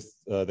with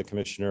the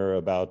commissioner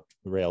about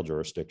rail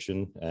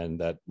jurisdiction, and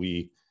that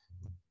we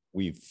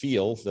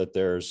feel that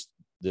there's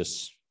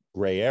this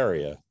gray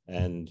area,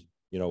 and,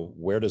 you know,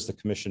 where does the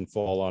commission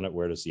fall on it?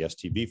 Where does the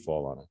STB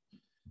fall on it?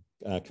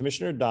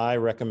 Commissioner Dye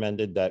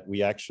recommended that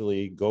we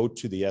actually go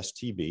to the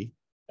STB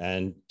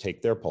and take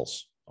their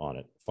pulse on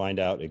it, find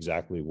out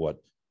exactly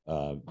what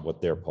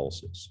their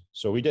pulse is.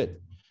 So we did.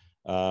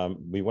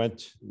 We went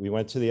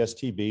to the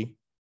STB.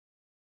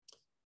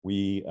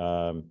 We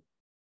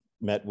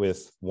met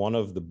with one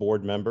of the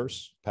board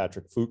members,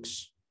 Patrick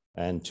Fuchs,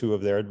 and two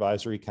of their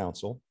advisory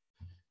council.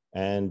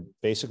 And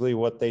basically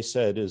what they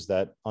said is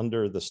that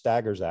under the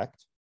Staggers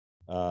Act,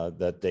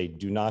 that they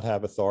do not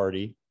have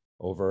authority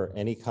over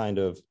any kind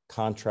of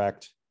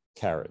contract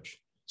carriage.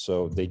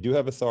 So they do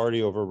have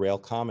authority over rail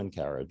common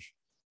carriage,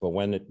 but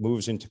when it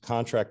moves into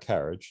contract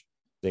carriage,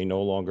 they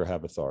no longer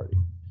have authority.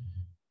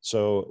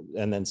 So,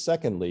 and then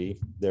secondly,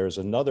 there's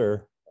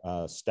another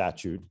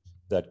statute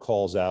that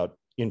calls out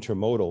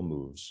intermodal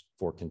moves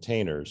for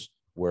containers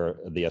where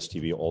the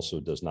STB also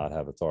does not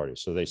have authority.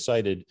 So they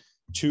cited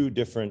two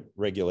different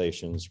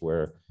regulations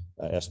where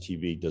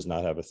STB does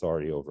not have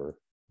authority over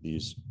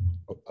these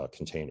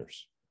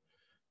containers.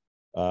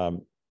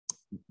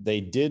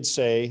 They did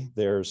say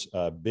there's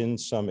been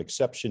some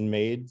exception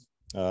made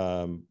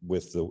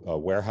with the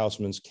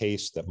Warehouseman's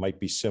case that might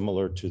be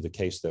similar to the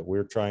case that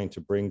we're trying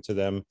to bring to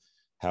them.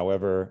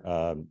 However,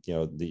 you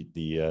know,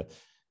 the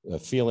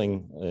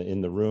feeling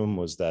in the room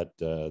was that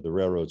the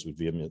railroads would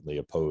vehemently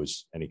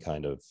oppose any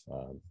kind of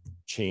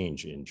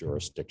change in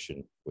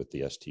jurisdiction with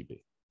the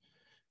STB.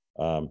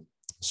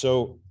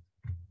 So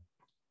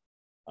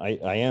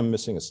I am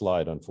missing a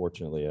slide,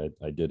 unfortunately.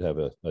 I did have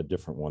a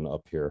different one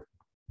up here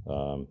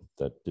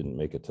that didn't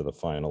make it to the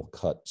final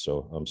cut,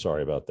 so I'm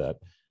sorry about that.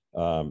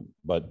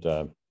 But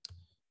let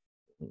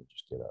me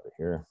just get out of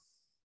here.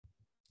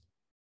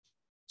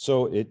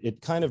 So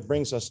it kind of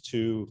brings us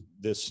to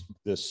this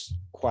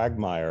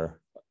quagmire,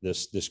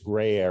 this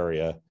gray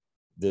area,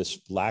 this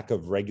lack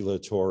of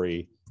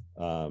regulatory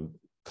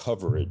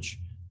coverage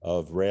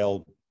of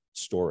rail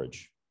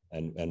storage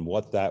and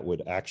what that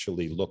would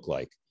actually look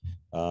like.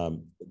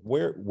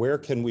 Where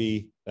can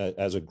we,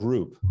 as a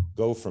group,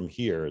 go from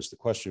here is the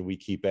question we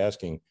keep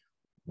asking.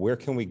 Where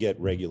can we get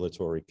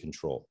regulatory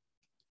control?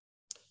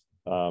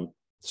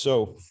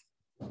 So,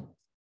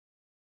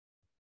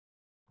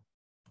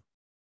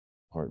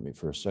 pardon me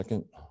for a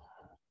second,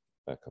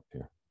 back up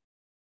here.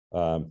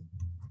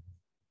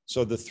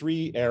 So the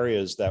three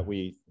areas that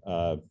we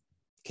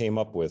came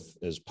up with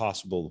as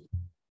possible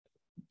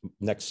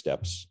next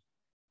steps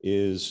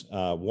is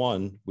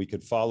one, we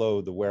could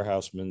follow the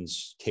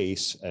Warehouseman's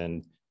case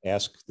and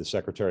ask the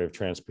Secretary of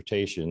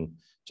Transportation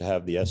to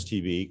have the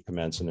STB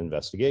commence an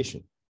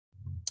investigation.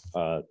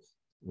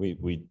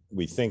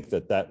 We think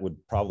that that would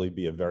probably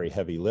be a very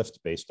heavy lift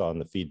based on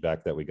the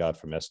feedback that we got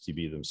from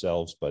STB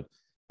themselves, but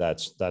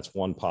that's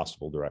one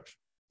possible direction.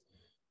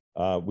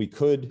 We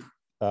could,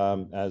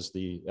 as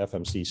the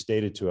FMC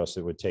stated to us,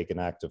 it would take an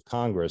act of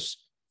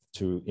Congress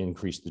to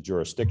increase the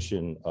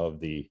jurisdiction of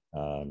the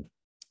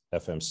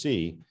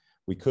FMC.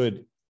 We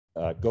could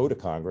go to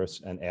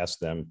Congress and ask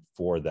them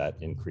for that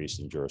increase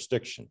in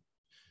jurisdiction.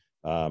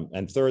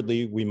 And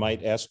thirdly, we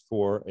might ask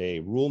for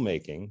a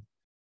rulemaking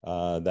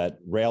that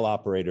rail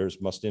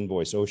operators must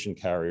invoice ocean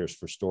carriers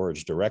for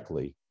storage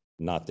directly,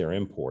 not their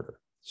importer.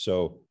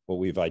 So what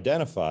we've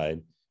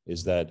identified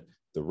is that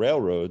the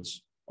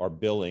railroads are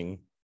billing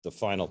the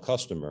final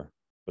customer,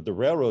 but the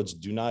railroads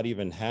do not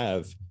even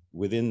have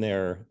within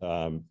their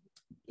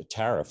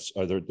tariffs,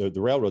 or the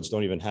railroads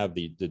don't even have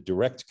the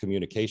direct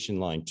communication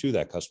line to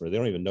that customer. They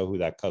don't even know who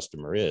that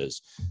customer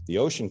is. The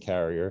ocean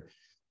carrier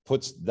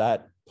puts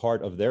that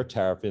part of their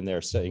tariff in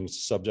there saying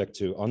subject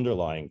to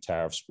underlying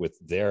tariffs with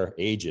their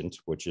agent,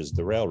 which is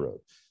the railroad.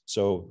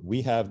 So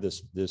we have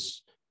this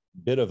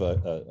bit of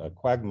a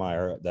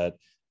quagmire that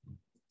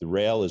the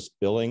rail is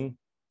billing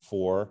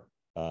for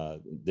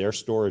their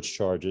storage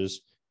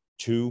charges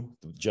to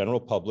the general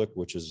public,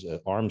 which is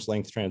arm's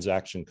length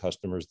transaction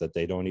customers that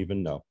they don't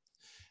even know.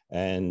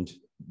 And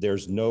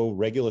there's no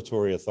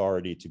regulatory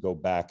authority to go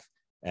back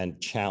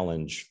and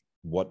challenge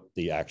what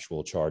the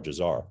actual charges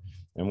are.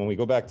 And when we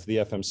go back to the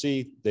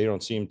FMC, they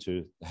don't seem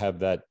to have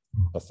that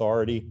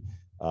authority.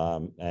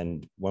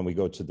 And when we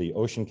go to the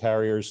ocean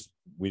carriers,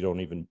 we don't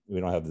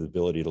have the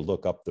ability to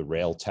look up the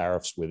rail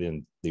tariffs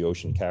within the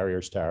ocean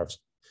carriers tariffs.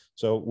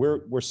 So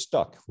we're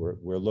stuck.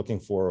 We're looking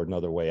for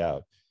another way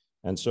out.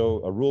 And so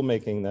a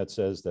rulemaking that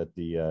says that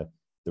the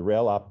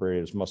rail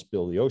operators must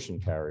bill the ocean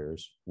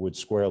carriers would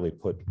squarely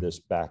put this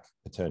back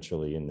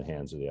potentially in the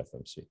hands of the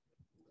FMC.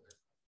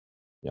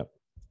 Yep.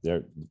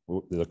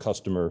 The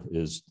customer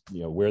is,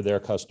 we're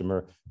their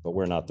customer, but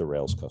we're not the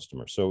rail's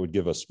customer. So it would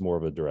give us more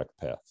of a direct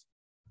path.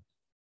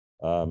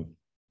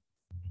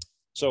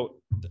 So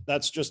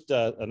that's just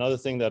another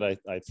thing that I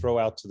throw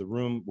out to the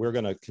room. We're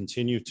going to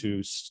continue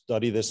to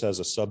study this as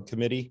a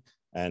subcommittee,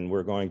 and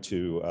we're going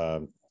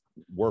to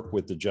work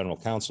with the general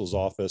counsel's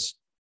office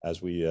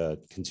as we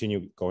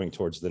continue going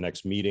towards the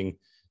next meeting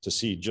to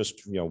see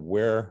just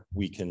where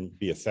we can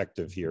be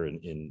effective here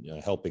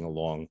in helping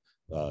along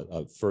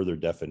a further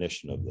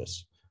definition of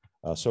this.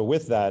 So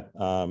with that,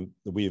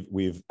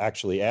 we've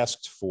actually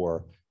asked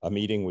for a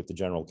meeting with the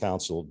general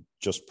counsel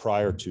just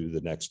prior to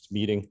the next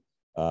meeting.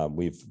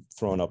 We've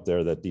thrown up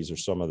there that these are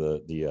some of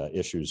the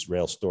issues,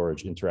 rail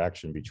storage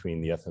interaction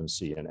between the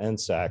FMC and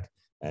NSAC,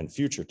 and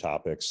future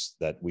topics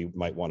that we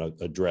might want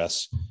to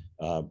address.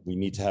 We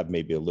need to have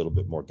maybe a little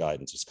bit more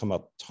guidance. It's come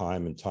up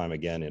time and time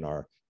again in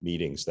our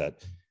meetings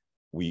that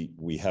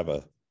we have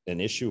an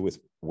issue with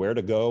where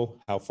to go,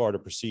 how far to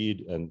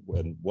proceed, and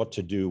what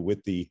to do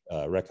with the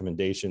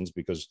recommendations,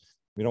 because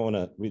we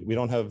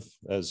don't have,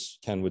 as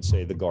Ken would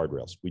say, the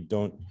guardrails. We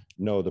don't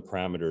know the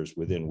parameters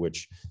within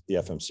which the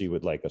FMC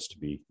would like us to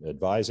be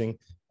advising.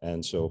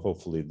 And so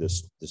hopefully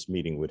this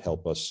meeting would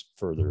help us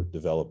further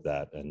develop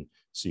that and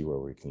see where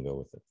we can go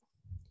with it.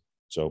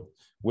 So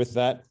with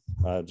that,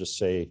 just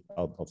say,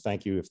 I'll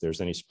thank you. If there's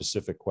any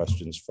specific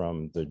questions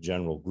from the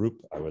general group,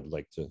 I would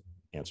like to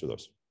answer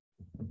those.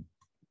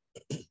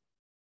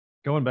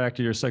 Going back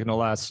to your second to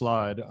last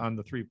slide on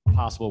the three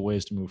possible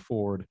ways to move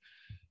forward,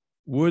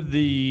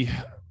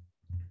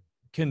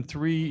 can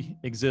 3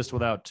 exist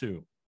without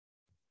 2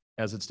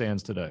 as it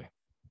stands today?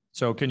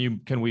 So could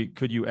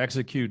you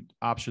execute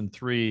option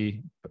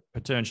 3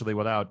 potentially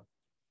without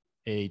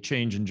a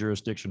change in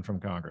jurisdiction from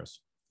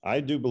Congress? I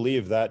do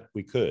believe that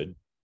we could,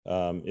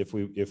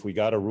 if we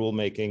got a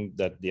rulemaking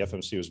that the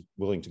FMC was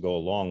willing to go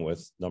along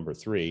with, number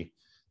 3,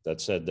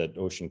 that said that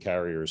ocean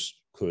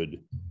carriers could,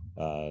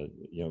 or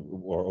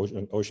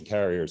ocean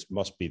carriers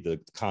must be the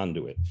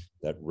conduit,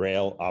 that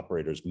rail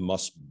operators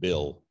must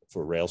bill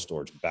for rail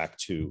storage back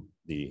to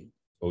the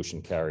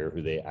ocean carrier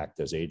who they act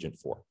as agent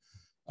for.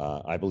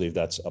 I believe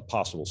that's a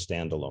possible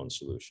standalone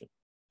solution.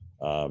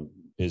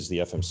 Is the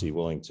FMC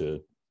willing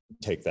to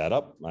take that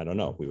up? I don't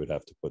know. We would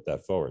have to put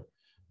that forward.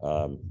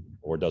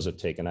 Or does it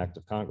take an act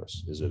of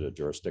Congress? Is it a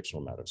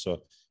jurisdictional matter?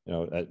 So,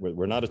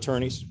 we're not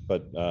attorneys,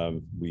 but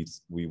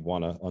we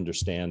want to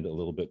understand a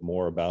little bit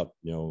more about,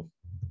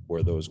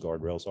 where those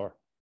guardrails are.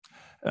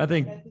 I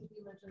think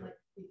you mentioned like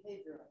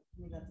behavioral.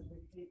 I mean, that's a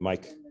big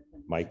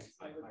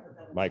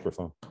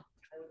Microphone.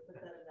 I would put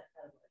that in that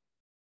category.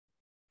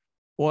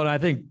 Well, and I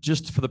think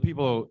just for the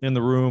people in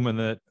the room and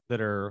that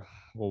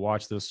will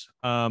watch this,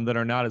 that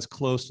are not as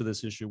close to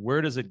this issue,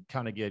 where does it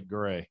kind of get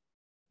gray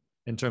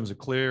in terms of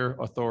clear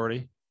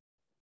authority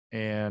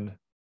and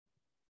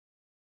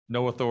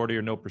no authority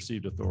or no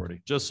perceived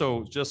authority? Just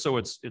so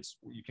it's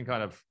you can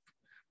kind of,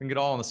 we can get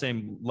all on the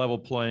same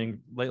level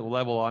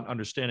on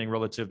understanding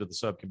relative to the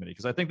subcommittee,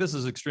 because I think this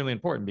is extremely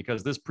important,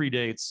 because this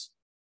predates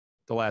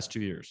the last 2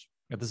 years.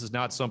 And this is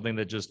not something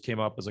that just came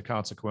up as a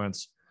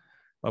consequence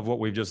of what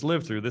we've just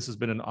lived through. This has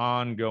been an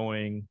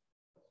ongoing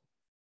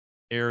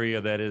area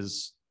that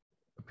is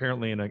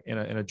apparently in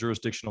a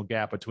jurisdictional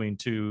gap between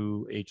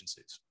 2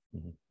 agencies.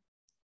 Mm-hmm.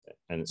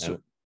 And so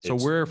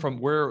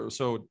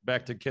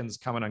back to Ken's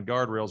comment on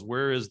guardrails,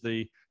 where is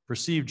the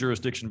perceived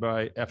jurisdiction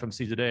by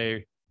FMC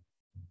today,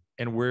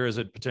 and where is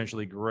it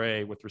potentially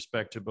gray with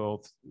respect to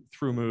both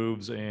through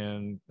moves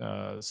and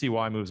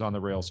CY moves on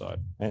the rail side?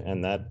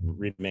 And that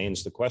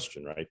remains the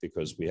question, right?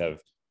 Because we have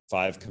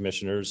 5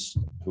 commissioners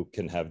who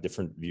can have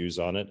different views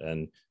on it.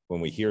 And when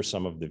we hear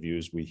some of the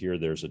views, we hear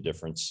there's a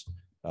difference.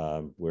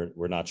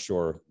 We're not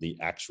sure the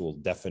actual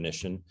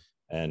definition,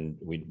 and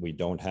we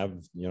don't have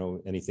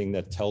anything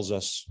that tells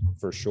us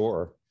for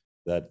sure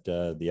that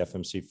the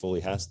FMC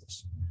fully has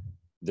this.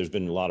 There's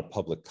been a lot of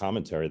public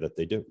commentary that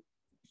they do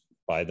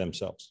by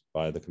themselves,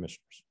 by the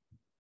commissioners.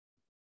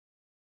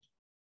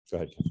 Go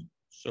ahead, Ken.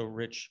 So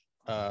Rich,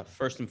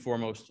 first and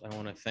foremost, I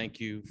want to thank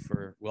you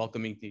for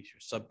welcoming the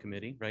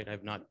subcommittee, right?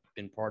 I've not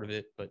been part of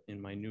it, but in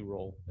my new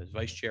role as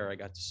vice chair, I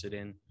got to sit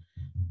in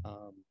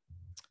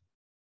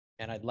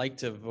And I'd like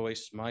to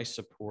voice my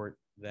support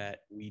that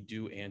we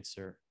do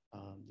answer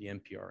the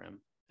NPRM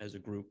as a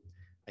group.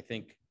 I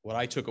think what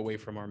I took away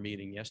from our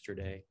meeting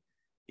yesterday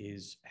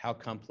is how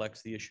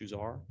complex the issues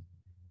are.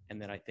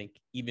 And then I think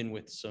even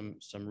with some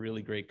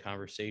really great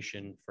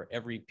conversation, for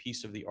every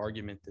piece of the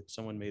argument that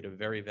someone made a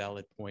very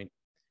valid point,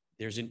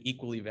 there's an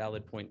equally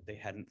valid point they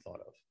hadn't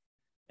thought of.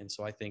 And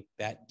so I think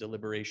that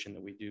deliberation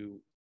that we do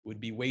would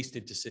be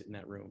wasted to sit in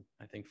that room.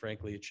 I think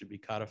frankly, it should be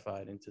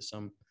codified into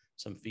some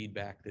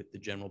feedback that the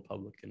general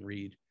public can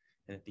read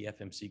and that the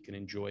FMC can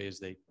enjoy as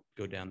they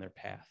go down their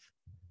path.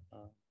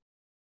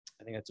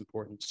 I think that's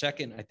important.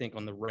 Second, I think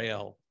on the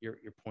rail, your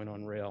point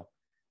on rail,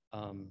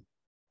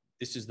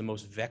 this is the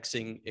most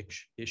vexing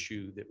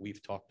issue that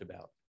we've talked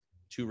about.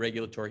 Two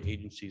regulatory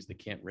agencies that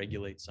can't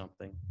regulate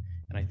something.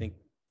 And I think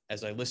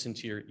as I listen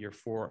to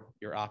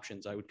your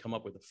options, I would come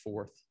up with a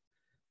fourth,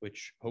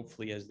 which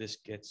hopefully as this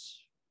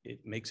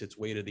makes its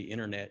way to the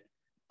internet,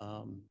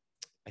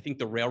 I think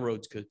the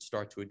railroads could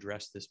start to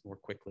address this more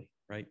quickly,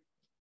 right?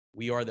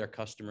 We are their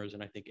customers.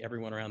 And I think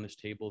everyone around this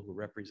table who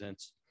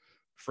represents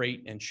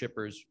freight and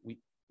shippers,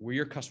 we're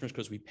your customers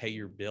because we pay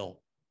your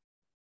bill.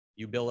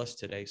 You bill us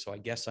today, so I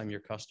guess I'm your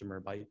customer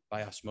by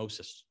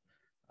osmosis.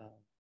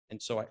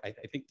 And so I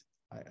think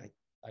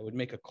I would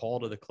make a call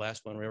to the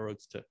Class 1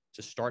 railroads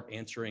to start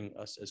answering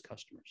us as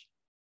customers.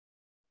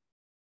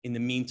 In the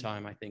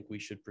meantime, I think we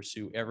should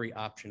pursue every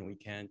option we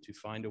can to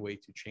find a way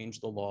to change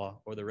the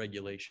law or the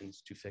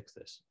regulations to fix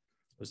this,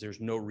 because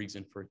there's no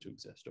reason for it to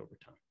exist over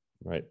time.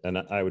 Right. And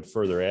I would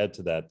further add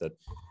to that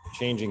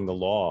changing the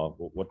law,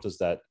 what does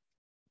that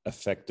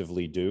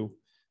effectively do?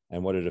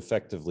 And what it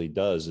effectively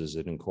does is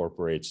it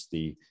incorporates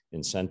the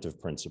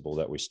incentive principle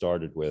that we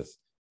started with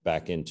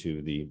back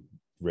into the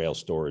rail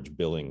storage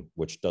billing,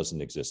 which doesn't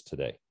exist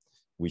today.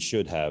 We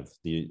should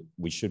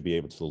be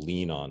able to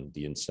lean on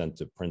the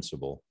incentive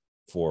principle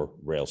for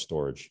rail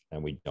storage,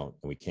 and we don't,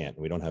 and we can't.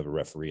 We don't have a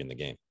referee in the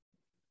game.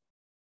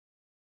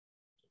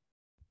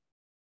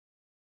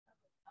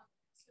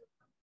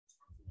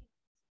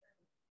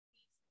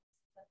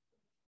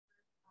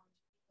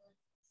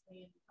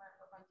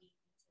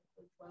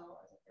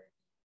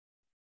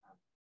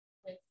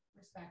 With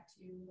respect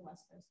to the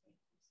West Coast.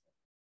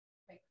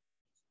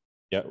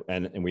 Yeah,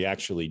 and we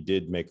actually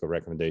did make a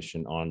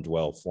recommendation on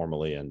Dwell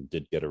formally and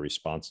did get a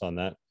response on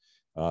that.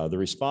 The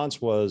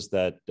response was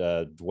that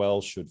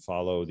Dwell should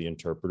follow the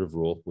interpretive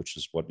rule, which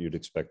is what you'd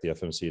expect the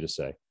FMC to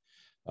say.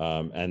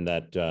 And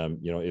that,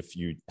 if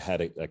you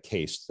had a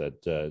case, that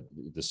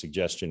the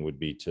suggestion would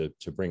be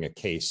to bring a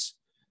case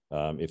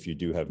if you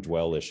do have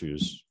Dwell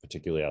issues,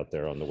 particularly out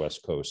there on the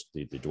West Coast.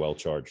 The Dwell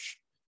charge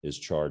is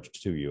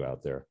charged to you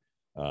out there,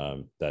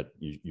 that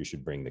you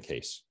should bring the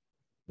case.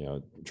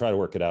 Try to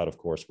work it out, of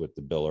course, with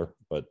the biller,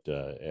 but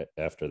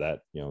after that,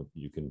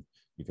 you can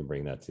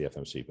bring that to the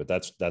FMC. But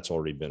that's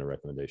already been a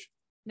recommendation.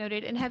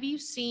 Noted. And have you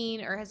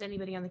seen, or has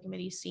anybody on the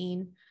committee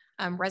seen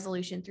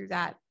resolution through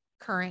that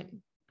current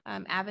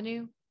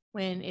avenue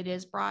when it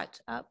is brought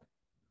up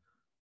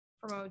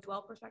from a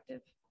Dwell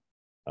perspective?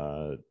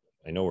 I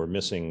know we're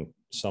missing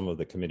some of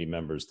the committee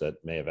members that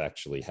may have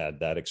actually had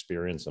that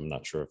experience. I'm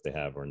not sure if they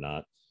have or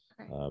not,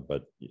 okay.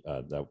 But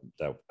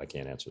that I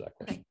can't answer that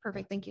question. Okay,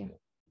 perfect. Thank you.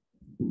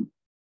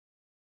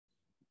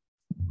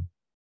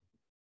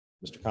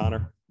 Mr.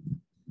 Connor.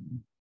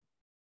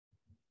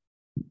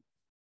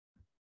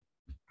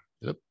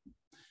 Yep.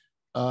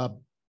 I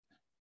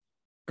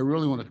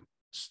really want to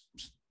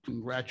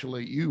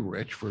congratulate you,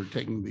 Rich, for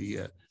taking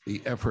the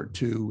effort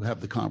to have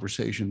the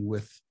conversation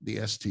with the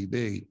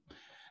STB.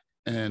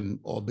 And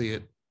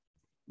albeit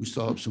we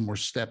still have some more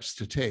steps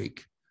to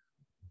take,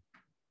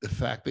 the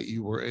fact that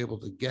you were able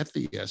to get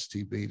the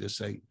STB to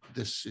say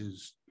this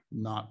is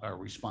not our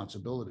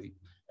responsibility,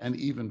 and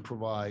even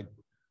provide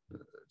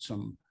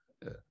some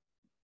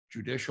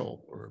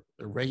judicial or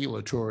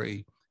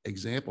regulatory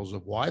examples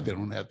of why they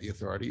don't have the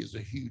authority is a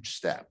huge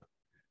step,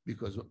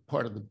 because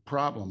part of the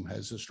problem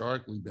has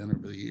historically been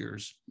over the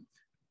years,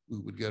 we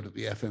would go to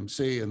the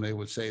FMC and they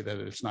would say that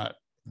it's not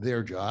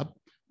their job.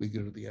 We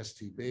go to the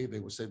STB, they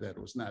would say that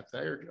it was not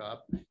their job,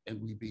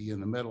 and we'd be in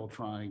the middle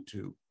trying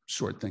to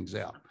sort things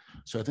out.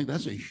 So I think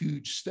that's a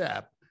huge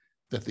step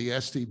that the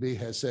STB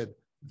has said,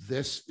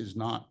 this is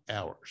not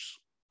ours.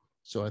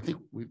 So I think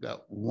we've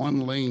got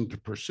one lane to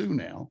pursue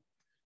now,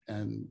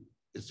 and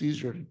it's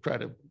easier to try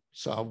to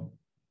solve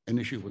an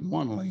issue with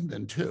one lane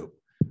than two.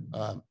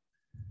 I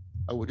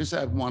would just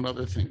add one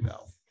other thing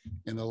though.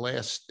 In the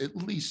last, at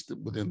least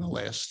within the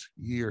last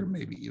year,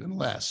 maybe even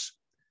less,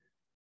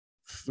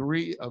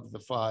 3 of the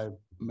 5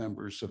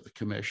 members of the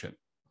commission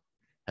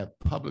have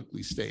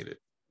publicly stated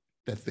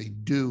that they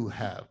do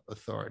have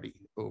authority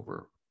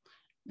over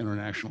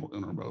international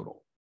intermodal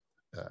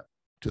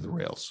to the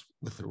rails,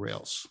 with the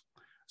rails.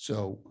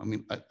 So, I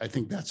mean, I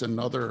think that's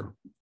another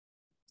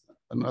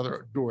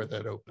door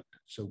that opened.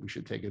 So we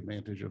should take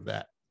advantage of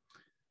that.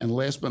 And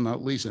last but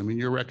not least, I mean,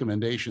 your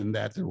recommendation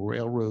that the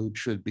railroad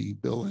should be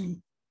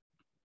billing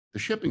the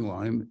shipping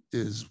line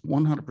is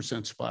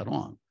 100% spot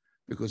on,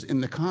 because in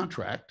the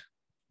contract,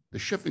 the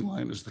shipping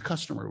line is the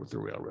customer with the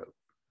railroad,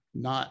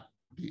 not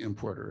the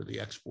importer or the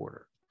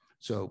exporter.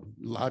 So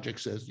logic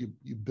says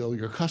you bill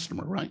your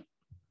customer, right?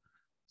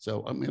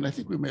 So, I mean, I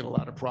think we made a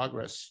lot of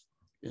progress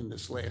in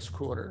this last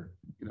quarter,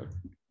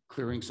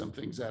 clearing some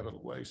things out of the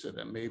way so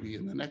that maybe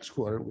in the next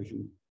quarter we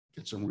can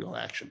get some real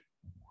action.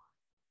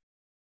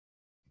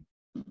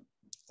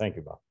 Thank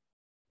you, Bob.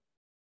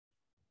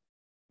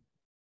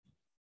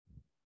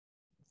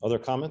 Other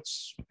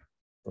comments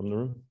from the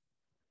room?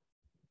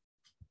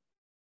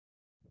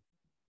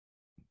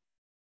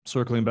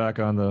 Circling back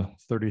on the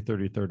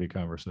 30-30-30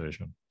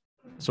 conversation.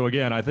 So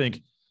again, I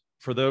think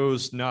for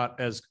those not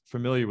as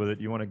familiar with it,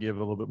 you want to give a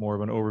little bit more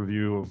of an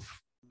overview of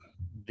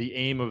the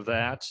aim of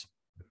that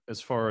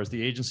as far as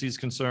the agency is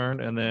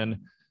concerned, and then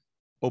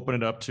open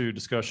it up to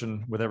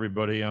discussion with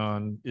everybody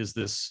on, is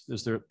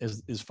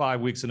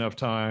 5 weeks enough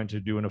time to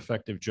do an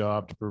effective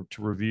job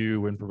to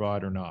review and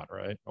provide or not,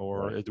 right?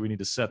 Or do we need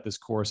to set this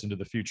course into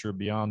the future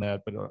beyond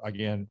that? But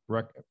again,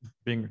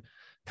 being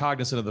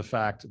cognizant of the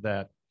fact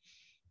that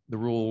the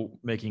rule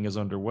making is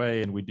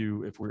underway, and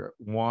if we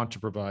want to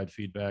provide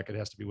feedback, it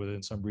has to be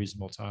within some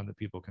reasonable time that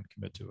people can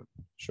commit to it.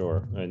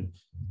 Sure, and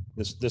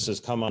this has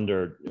come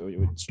under,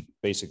 it's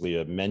basically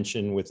a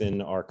mention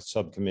within our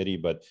subcommittee,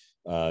 but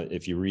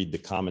if you read the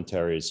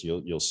commentaries,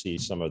 you'll see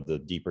some of the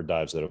deeper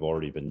dives that have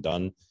already been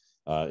done.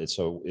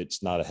 So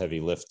it's not a heavy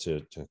lift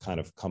to kind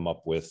of come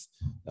up with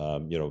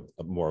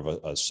more of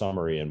a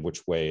summary in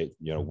which way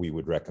we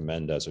would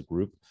recommend as a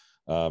group.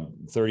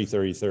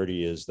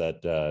 30-30-30 is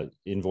that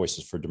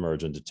invoices for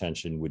demurrage and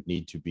detention would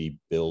need to be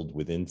billed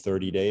within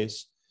 30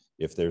 days.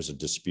 If there's a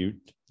dispute,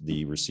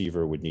 the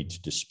receiver would need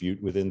to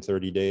dispute within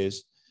 30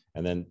 days.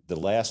 And then the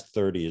last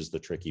 30 is the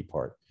tricky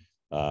part.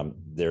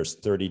 There's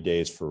 30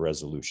 days for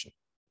resolution.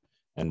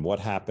 And what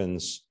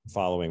happens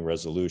following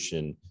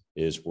resolution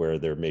is where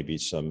there may be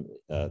some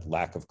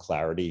lack of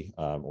clarity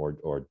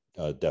or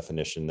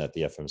definition that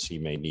the FMC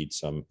may need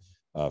some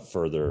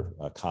further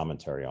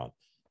commentary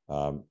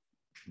on.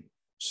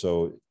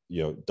 So,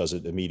 does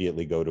it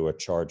immediately go to a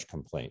charge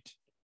complaint?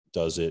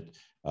 Does it,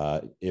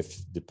 if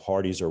the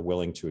parties are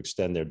willing to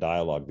extend their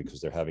dialogue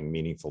because they're having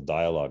meaningful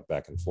dialogue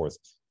back and forth,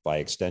 by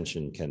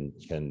extension,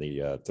 can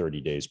the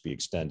 30 days be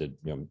extended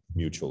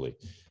mutually?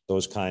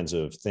 Those kinds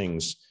of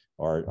things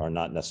are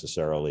not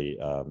necessarily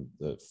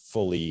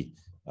fully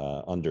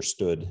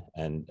understood,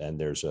 and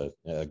there's a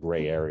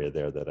gray area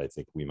there that I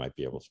think we might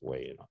be able to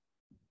weigh in on.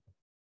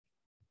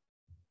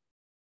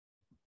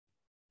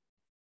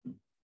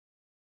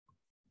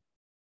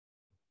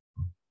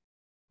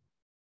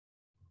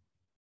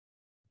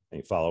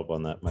 Any follow-up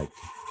on that, Mike?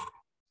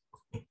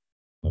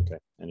 Okay,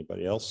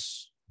 anybody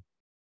else?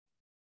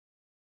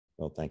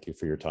 Well, thank you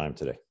for your time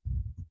today.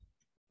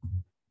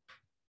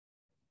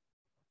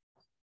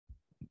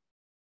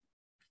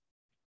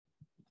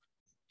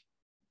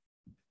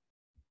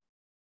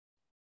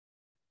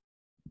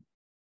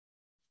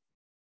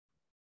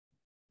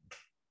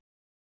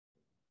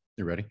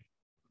 You ready?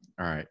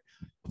 All right.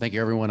 Well, thank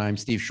you, everyone. I'm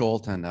Steve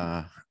Schultz, and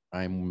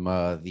I'm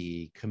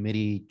the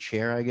committee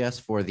chair, I guess,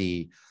 for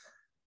the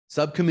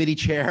subcommittee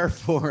chair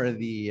for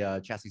the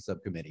chassis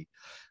subcommittee.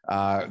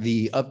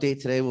 The update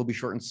today will be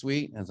short and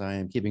sweet, as I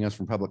am keeping us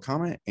from public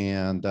comment.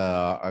 And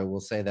I will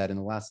say that in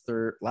the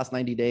last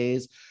 90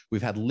 days,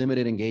 we've had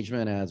limited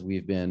engagement as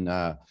we've been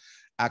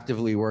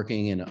actively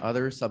working in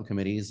other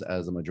subcommittees,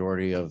 as a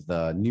majority of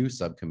the new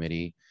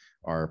subcommittee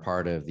are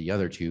part of the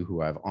other two who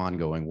have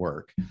ongoing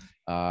work.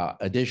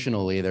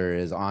 Additionally, there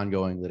is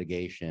ongoing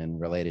litigation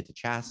related to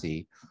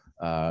chassis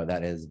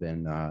that has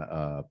been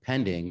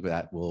pending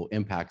that will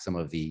impact some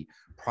of the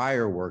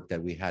prior work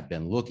that we had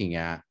been looking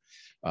at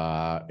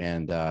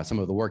and some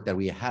of the work that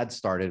we had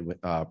started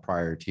with,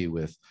 prior to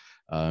with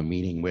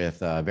meeting with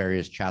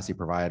various chassis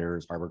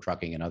providers, Harbor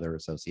Trucking, and other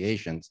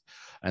associations.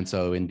 And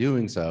so in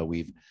doing so,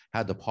 we've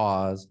had to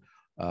pause,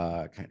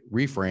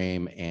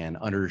 reframe, and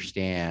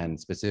understand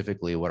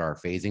specifically what our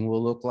phasing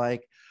will look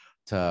like,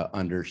 to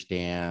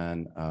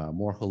understand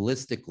more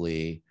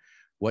holistically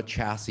what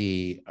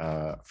chassis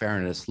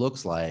fairness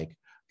looks like,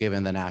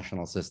 given the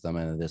national system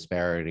and the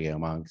disparity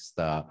amongst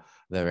the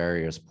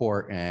various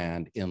port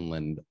and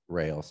inland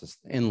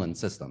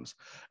systems.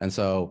 And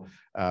so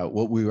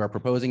what we are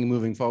proposing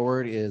moving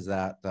forward is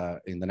that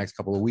in the next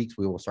couple of weeks,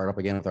 we will start up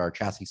again with our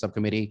chassis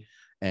subcommittee,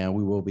 and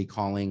we will be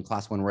calling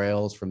Class 1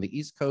 rails from the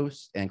East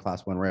Coast and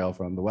Class 1 rail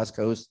from the West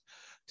Coast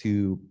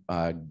to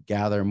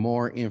gather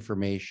more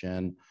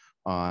information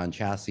on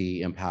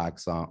chassis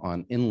impacts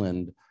on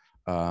inland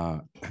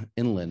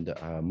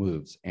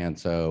moves. And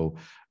so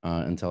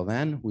until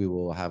then, we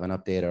will have an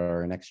update at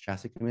our next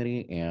chassis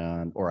committee,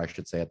 or I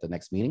should say at the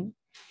next meeting.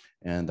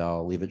 And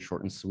I'll leave it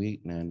short and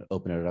sweet and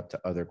open it up to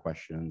other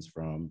questions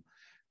from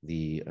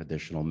the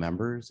additional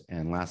members.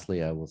 And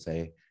lastly, I will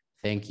say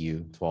thank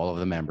you to all of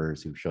the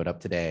members who showed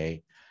up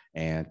today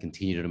and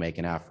continue to make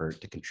an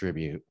effort to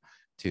contribute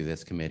to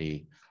this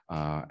committee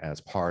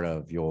as part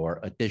of your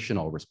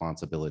additional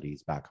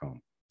responsibilities back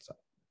home. So,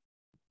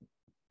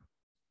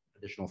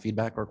 additional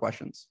feedback or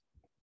questions?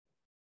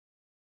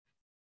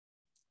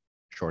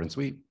 Short and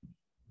sweet.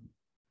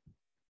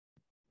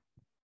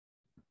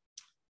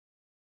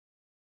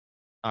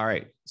 All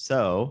right,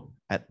 so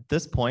at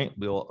this point,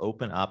 we will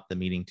open up the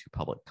meeting to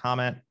public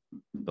comment.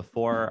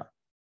 Before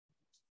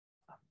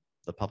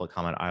the public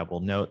comment, I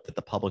will note that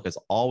the public is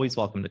always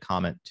welcome to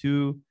comment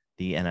to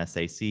the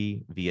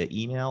NSAC via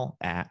email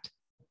at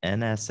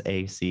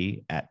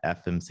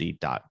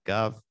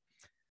nsac@fmc.gov.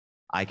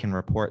 I can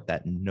report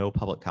that no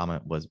public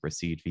comment was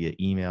received via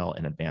email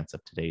in advance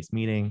of today's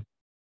meeting.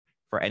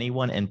 For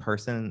anyone in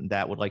person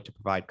that would like to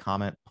provide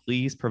comment,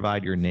 please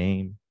provide your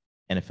name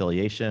and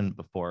affiliation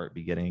before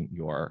beginning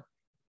your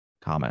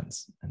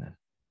comments. And then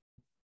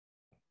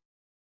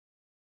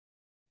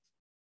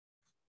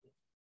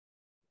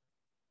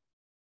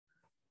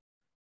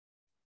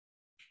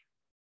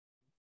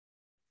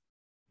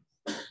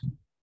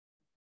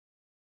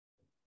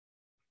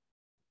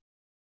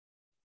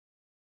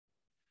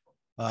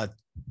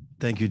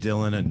thank you,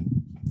 Dylan,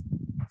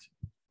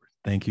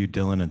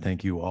 and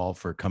thank you all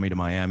for coming to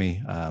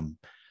Miami.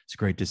 It's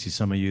great to see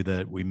some of you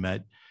that we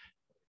met.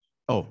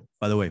 Oh,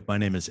 by the way, my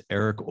name is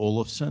Eric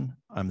Olofsson.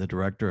 I'm the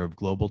Director of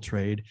Global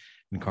Trade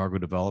and Cargo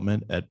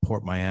Development at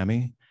Port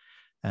Miami.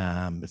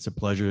 It's a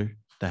pleasure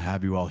to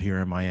have you all here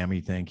in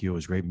Miami. Thank you. It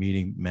was great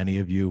meeting many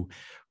of you.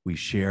 We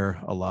share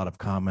a lot of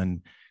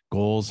common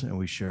goals and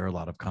we share a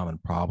lot of common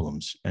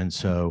problems. And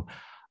so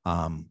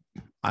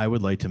I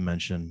would like to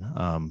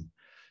mention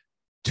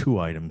two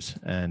items.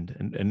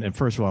 And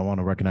first of all, I want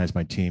to recognize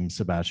my team,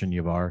 Sebastian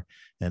Yavar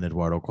and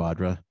Eduardo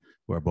Quadra,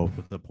 who are both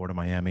with the Port of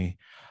Miami.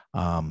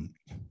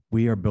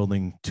 We are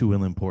building 2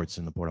 inland ports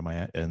in the Port of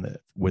Miami and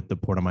with the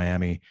Port of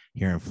Miami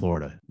here in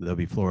Florida. They'll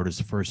be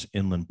Florida's first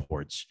inland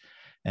ports.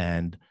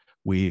 And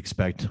we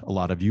expect a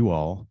lot of you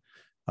all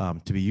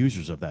to be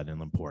users of that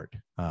inland port.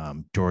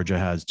 Georgia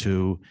has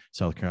 2,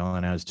 South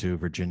Carolina has 2,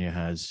 Virginia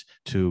has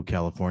 2,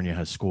 California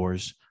has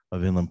scores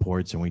of inland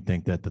ports. And we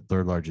think that the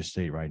 3rd largest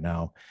state right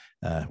now,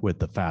 with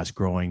the fast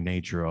growing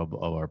nature of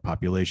our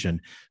population,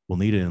 will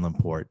need an inland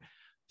port.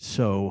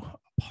 So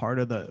part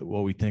of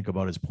what we think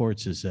about as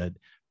ports is that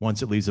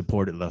once it leaves the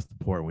port, it left the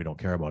port, and we don't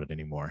care about it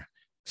anymore.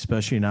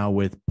 Especially now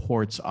with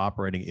ports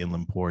operating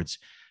inland ports,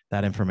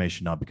 that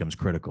information now becomes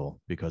critical,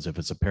 because if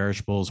it's a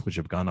perishables, which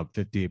have gone up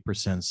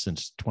 58%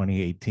 since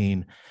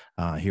 2018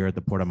 here at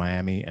the Port of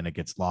Miami, and it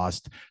gets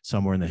lost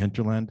somewhere in the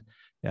hinterland,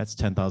 that's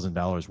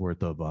 $10,000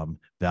 worth of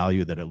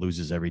value that it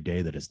loses every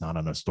day that it's not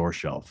on a store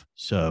shelf.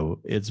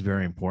 So it's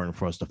very important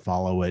for us to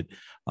follow it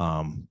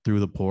through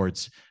the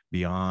ports,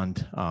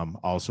 beyond.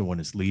 Also,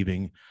 when it's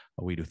leaving,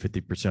 we do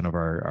 50% of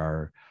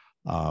our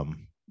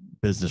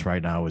business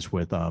right now is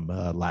with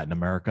Latin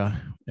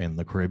America and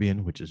the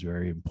Caribbean, which is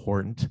very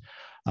important.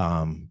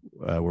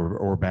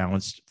 We're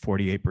balanced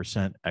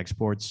 48%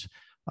 exports,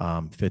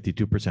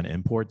 52%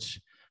 imports.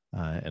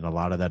 And a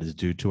lot of that is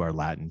due to our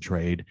Latin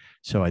trade.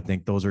 So I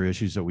think those are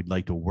issues that we'd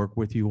like to work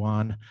with you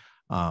on.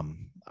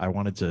 I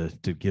wanted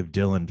to give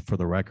Dylan, for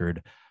the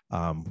record,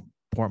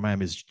 Port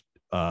Miami has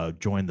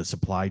joined the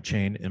Supply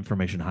Chain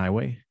Information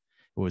Highway.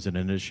 It was an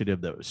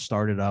initiative that was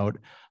started out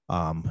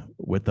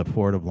with the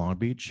Port of Long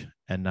Beach,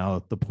 and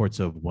now the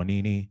ports of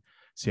Wanini,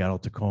 Seattle,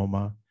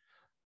 Tacoma,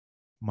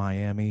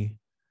 Miami,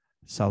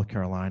 South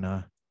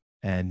Carolina,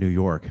 and New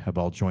York have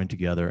all joined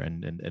together.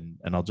 And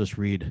I'll just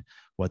read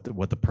what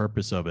the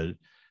purpose of it.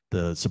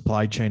 The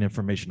Supply Chain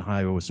Information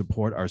Highway will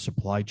support our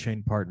supply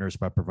chain partners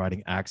by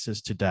providing access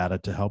to data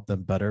to help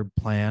them better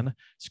plan,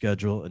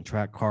 schedule, and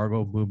track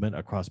cargo movement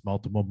across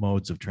multiple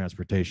modes of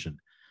transportation.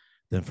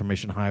 The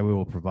Information Highway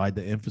will provide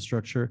the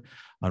infrastructure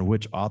on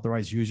which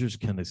authorized users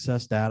can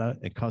access data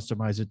and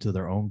customize it to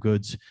their own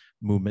goods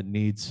movement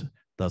needs,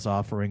 thus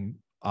offering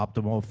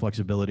optimal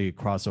flexibility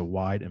across a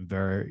wide and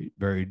very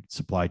varied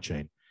supply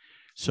chain.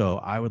 So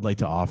I would like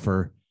to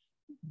offer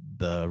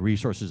the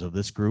resources of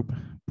this group,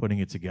 putting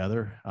it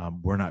together.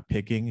 We're not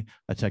picking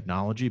a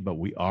technology, but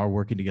we are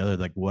working together.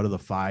 Like, what are the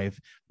 5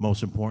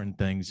 most important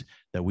things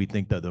that we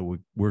think that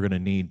we're going to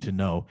need to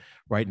know?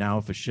 Right now,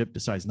 if a ship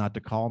decides not to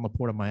call in the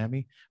Port of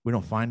Miami, we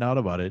don't find out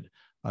about it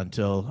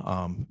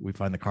until we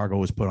find the cargo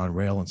was put on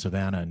rail in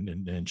Savannah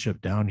and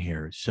shipped down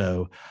here.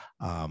 So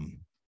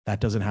that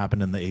doesn't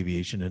happen in the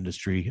aviation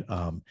industry.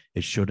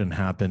 It shouldn't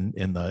happen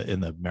in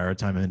the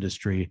maritime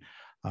industry.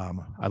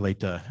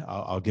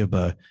 I'll give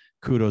a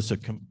kudos to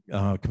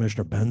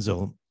Commissioner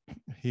Benzel.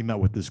 He met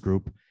with this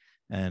group,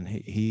 and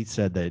he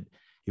said that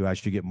you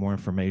actually get more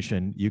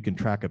information. You can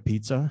track a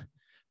pizza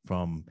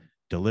from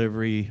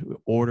delivery,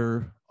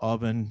 order,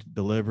 oven,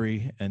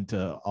 delivery, and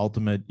to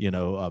ultimate,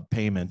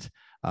 payment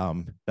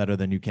better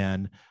than you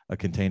can a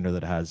container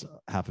that has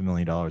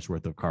 $500,000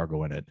 worth of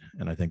cargo in it.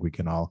 And I think we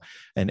can all,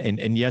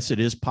 and yes, it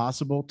is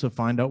possible to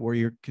find out where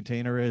your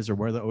container is or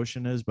where the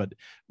ocean is, but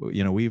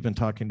we've been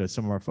talking to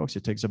some of our folks.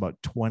 It takes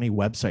about 20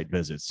 website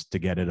visits to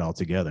get it all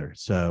together.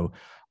 So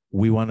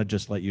we want to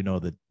just let you know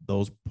that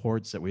those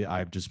ports that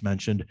I've just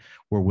mentioned,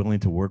 we're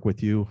willing to work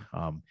with you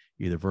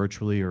either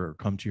virtually or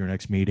come to your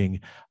next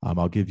meeting.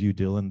 I'll give you,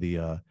 Dylan,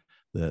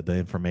 the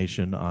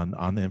information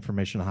on the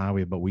Information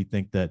Highway, but we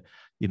think that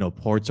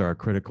ports are a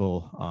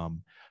critical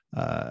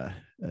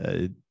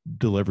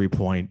delivery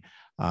point.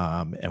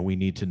 And we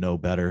need to know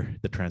better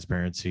the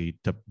transparency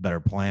to better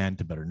plan,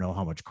 to better know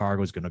how much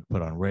cargo is going to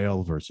put on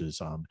rail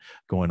versus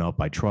going out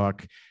by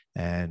truck,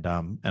 and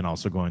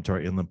also going to our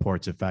inland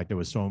ports. In fact, it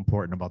was so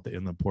important about the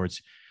inland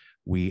ports.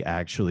 We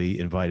actually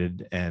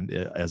invited, and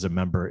as a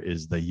member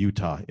is the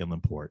Utah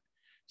Inland Port.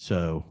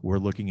 So we're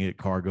looking at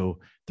cargo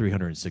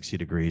 360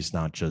 degrees,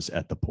 not just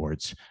at the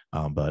ports,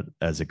 but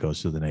as it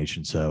goes through the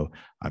nation. So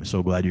I'm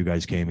so glad you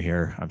guys came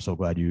here. I'm so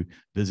glad you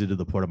visited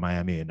the Port of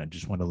Miami. And I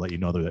just want to let you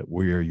know that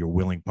we're your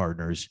willing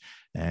partners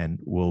and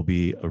will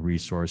be a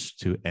resource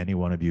to any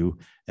one of you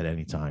at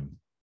any time,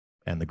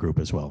 and the group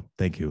as well.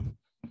 Thank you.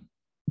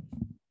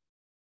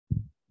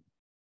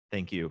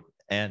 Thank you.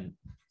 And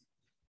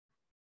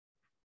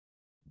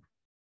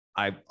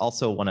I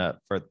also want to,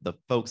 for the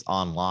folks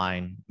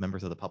online,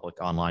 members of the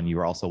public online, you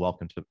are also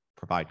welcome to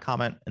provide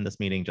comment in this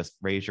meeting. Just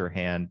raise your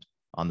hand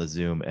on the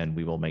Zoom and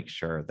we will make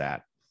sure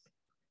that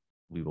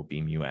we will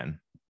beam you in.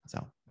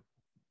 So,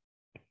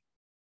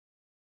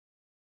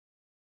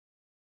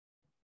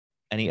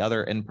 any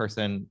other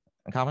in-person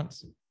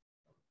comments?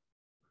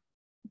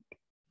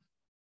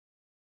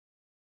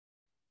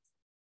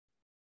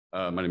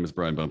 My name is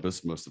Brian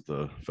Bumpus. Most of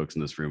the folks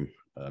in this room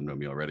know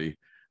me already.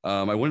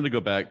 I wanted to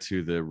go back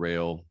to the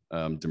rail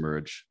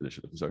demurrage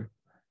initiative. I'm sorry.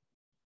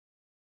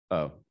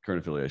 Oh, current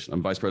affiliation.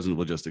 I'm Vice President of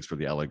Logistics for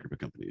the Allied Group of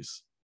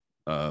Companies.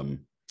 All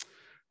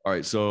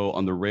right, so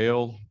on the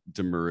rail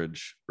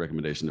demurrage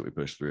recommendation that we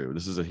pushed through,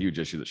 this is a huge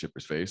issue that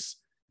shippers face.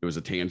 It was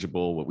a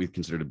tangible, what we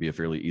consider to be a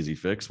fairly easy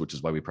fix, which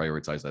is why we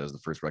prioritize that as the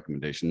first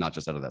recommendation, not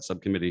just out of that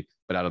subcommittee,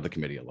 but out of the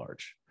committee at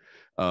large.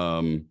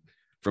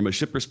 From a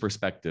shipper's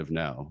perspective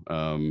now,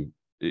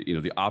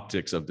 the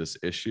optics of this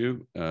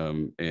issue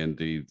and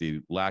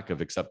the lack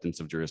of acceptance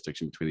of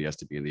jurisdiction between the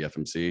STB and the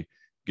FMC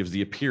gives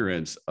the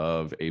appearance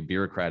of a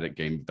bureaucratic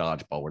game of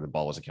dodgeball where the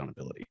ball is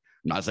accountability.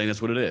 I'm not saying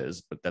that's what it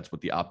is, but that's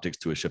what the optics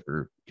to a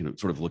shipper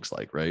sort of looks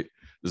like, right?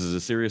 This is a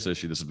serious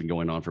issue. This has been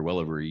going on for well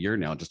over a year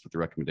now, just with the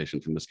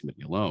recommendation from this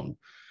committee alone.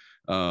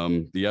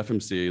 The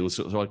FMC,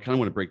 so I kind of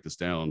want to break this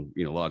down,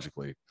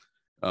 logically.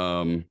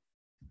 And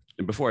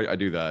before I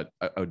do that,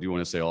 I do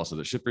want to say also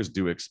that shippers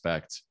do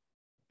expect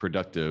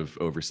productive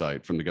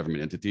oversight from the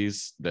government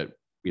entities that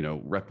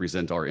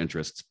represent our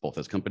interests both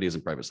as companies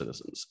and private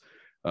citizens.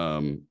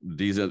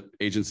 These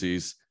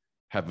agencies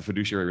have a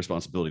fiduciary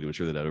responsibility to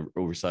ensure that that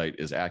oversight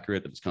is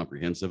accurate, that it's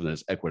comprehensive, and that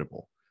it's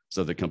equitable,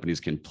 so that companies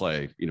can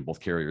play, both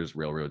carriers,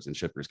 railroads, and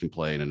shippers can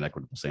play in an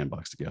equitable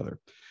sandbox together.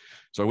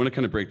 So I want to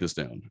kind of break this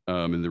down.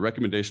 In the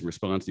recommendation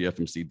response, the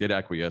FMC did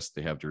acquiesce.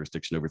 They have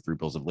jurisdiction over through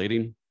bills of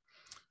lading.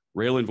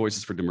 Rail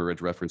invoices for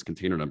demurrage reference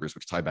container numbers,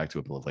 which tie back to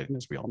a bill of lading,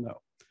 as we all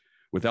know.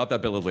 Without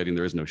that bill of lading,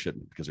 there is no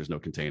shipment because there's no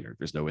container,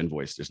 there's no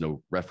invoice, there's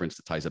no reference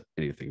that ties up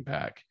anything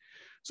back.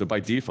 So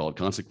by default,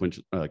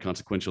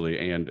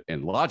 consequentially and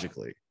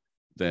logically,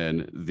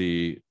 then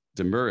the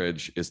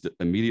demurrage is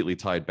immediately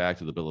tied back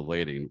to the bill of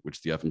lading,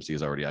 which the FMC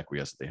has already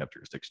acquiesced that they have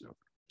jurisdiction over.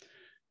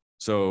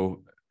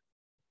 So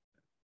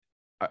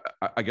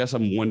I guess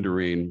I'm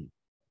wondering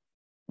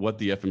what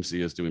the FMC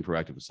is doing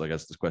proactively. So I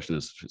guess this question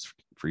is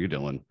for you,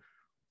 Dylan.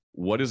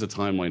 What is the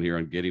timeline here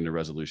on getting a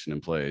resolution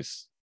in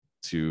place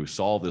to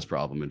solve this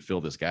problem and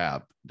fill this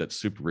gap that's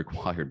super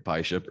required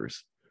by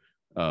shippers?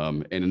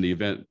 And in the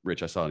event,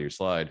 Rich, I saw on your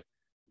slide,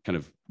 kind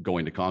of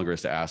going to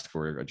Congress to ask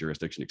for a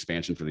jurisdiction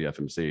expansion for the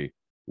FMC,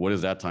 what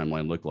does that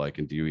timeline look like?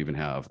 And do you even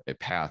have a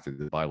path through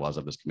the bylaws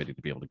of this committee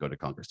to be able to go to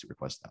Congress to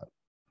request that?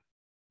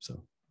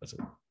 So that's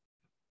it.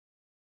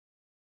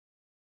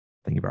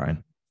 Thank you,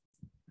 Brian.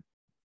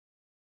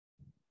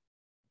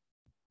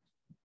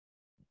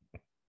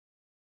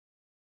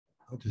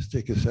 I'll just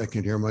take a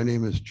second here. My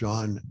name is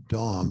John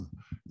Daum,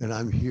 and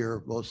I'm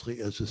here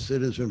mostly as a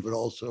citizen, but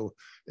also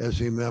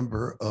as a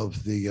member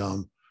of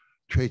the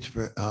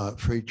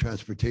Freight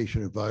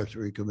Transportation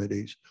Advisory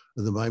Committees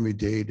of the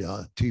Miami-Dade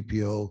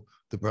TPO,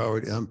 the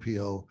Broward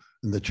MPO,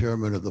 and the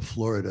chairman of the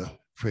Florida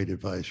Freight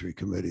Advisory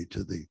Committee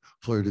to the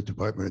Florida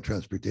Department of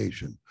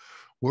Transportation.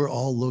 We're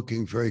all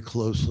looking very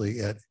closely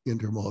at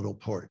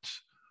intermodal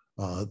ports.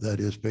 That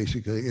is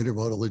basically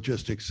intermodal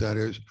logistics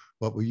centers,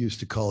 what we used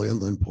to call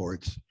inland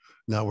ports.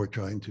 Now we're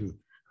trying to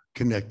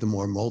connect them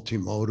more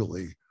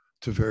multimodally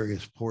to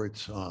various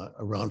ports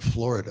around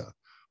Florida.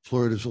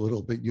 Florida is a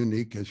little bit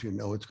unique. As you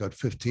know, it's got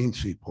 15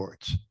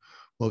 seaports.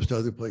 Most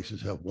other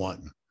places have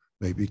one,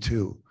 maybe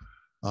two.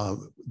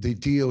 The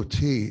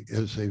DOT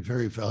is a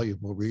very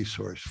valuable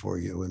resource for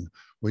you. And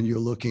when you're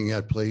looking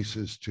at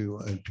places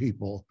and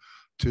people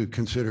to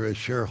consider as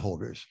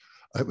shareholders,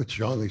 I would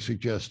strongly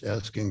suggest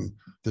asking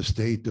the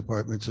state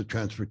departments of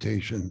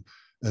transportation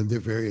and their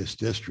various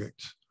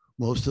districts.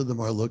 Most of them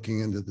are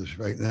looking into this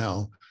right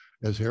now.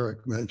 As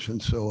Eric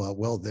mentioned so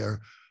well there,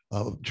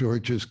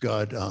 Georgia's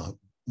got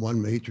one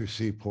major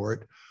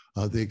seaport.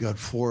 They got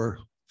four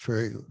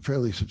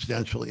fairly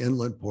substantial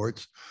inland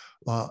ports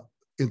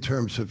in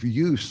terms of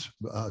use,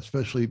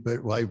 especially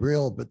by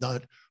rail, but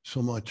not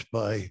so much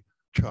by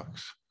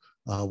trucks.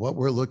 What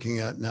we're looking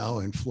at now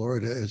in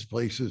Florida is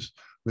places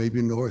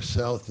maybe north,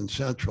 south, and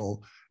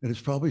central, and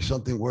it's probably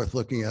something worth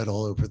looking at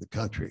all over the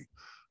country.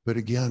 But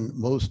again,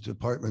 most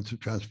departments of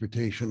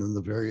transportation in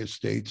the various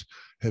states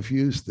have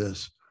used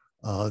this.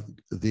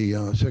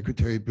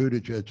 Secretary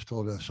Buttigieg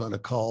told us on a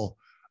call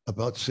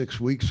about 6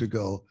 weeks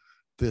ago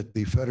that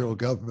the federal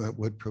government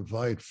would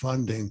provide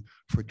funding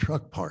for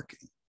truck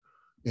parking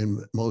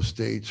in most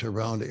states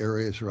around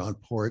areas around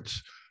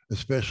ports,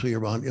 especially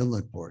around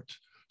inland ports.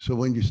 So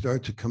when you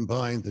start to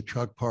combine the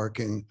truck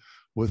parking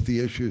with the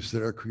issues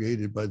that are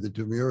created by the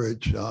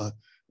demurrage,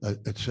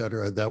 et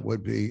cetera, that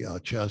would be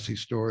chassis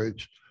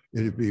storage,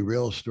 it'd be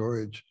rail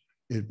storage,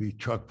 it'd be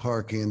truck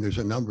parking. And there's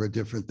a number of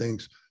different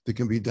things that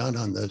can be done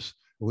on this.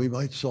 We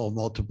might solve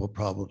multiple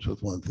problems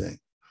with one thing.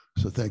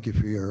 So thank you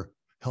for your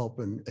help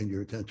and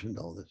your attention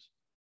to all this.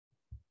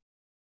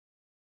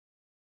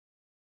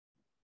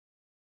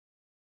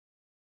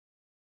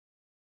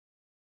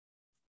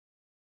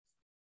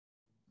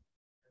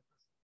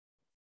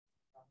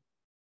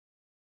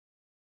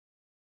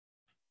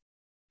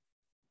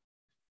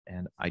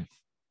 And I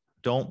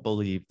don't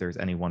believe there's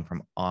anyone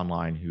from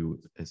online who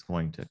is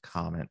going to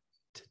comment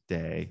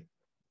today.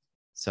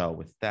 So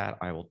with that,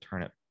 I will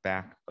turn it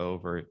back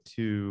over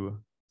to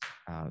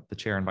the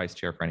chair and vice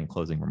chair for any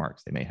closing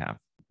remarks they may have.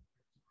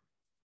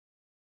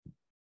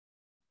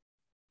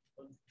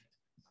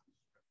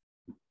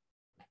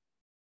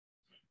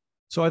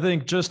 So I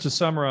think just to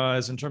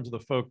summarize in terms of the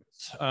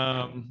focus,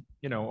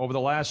 over the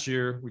last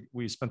year,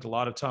 we spent a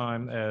lot of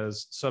time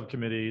as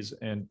subcommittees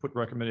and put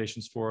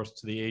recommendations for us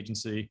to the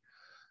agency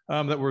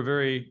that were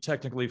very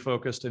technically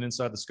focused and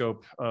inside the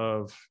scope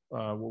of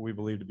what we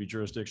believe to be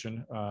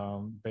jurisdiction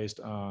based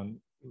on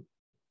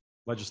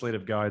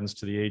legislative guidance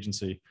to the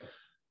agency.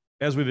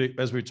 As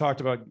we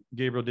talked about,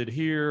 Gabriel did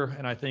here,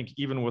 and I think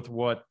even with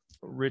what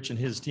Rich and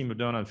his team have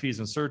done on fees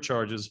and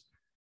surcharges,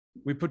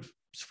 we put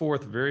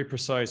forth very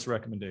precise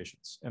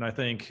recommendations. And I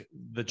think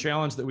the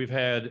challenge that we've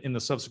had in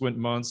the subsequent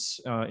months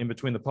in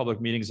between the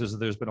public meetings is that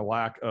there's been a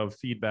lack of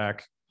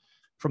feedback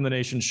from the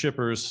nation's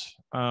shippers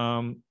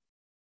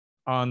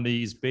on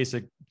these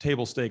basic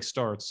table stake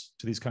starts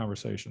to these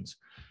conversations.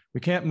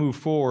 We can't move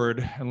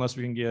forward unless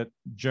we can get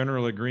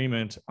general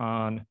agreement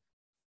on,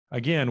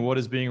 again, what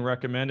is being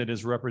recommended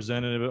is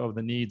representative of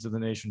the needs of the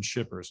nation's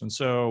shippers. And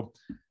so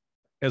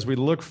as we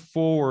look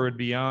forward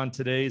beyond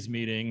today's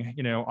meeting,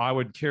 I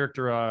would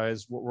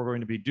characterize what we're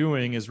going to be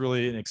doing is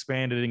really an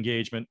expanded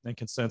engagement and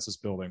consensus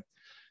building.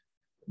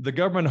 The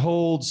government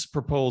holds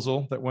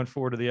proposal that went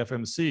forward to the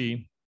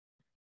FMC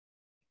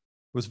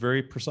was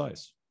very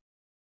precise,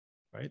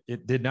 right?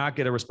 It did not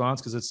get a response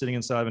because it's sitting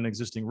inside of an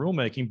existing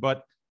rulemaking,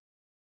 but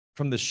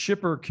from the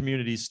shipper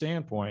community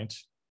standpoint,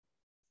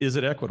 is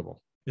it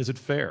equitable? Is it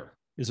fair?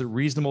 Is it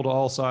reasonable to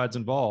all sides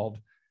involved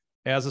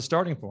as a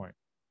starting point?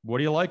 What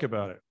do you like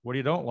about it? What do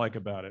you don't like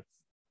about it?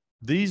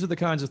 These are the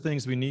kinds of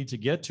things we need to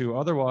get to.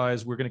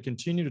 Otherwise, we're going to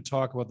continue to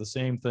talk about the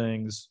same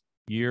things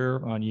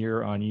year on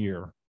year on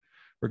year,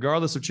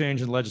 regardless of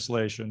change in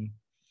legislation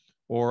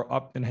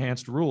or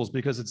enhanced rules,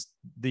 because it's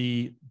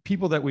the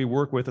people that we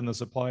work with in the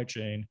supply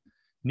chain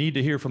need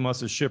to hear from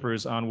us as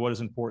shippers on what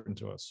is important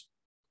to us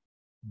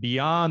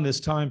beyond this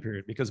time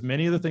period, because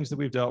many of the things that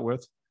we've dealt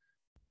with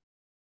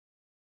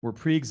were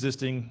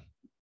pre-existing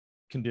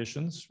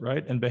conditions,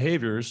 right, and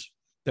behaviors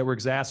that were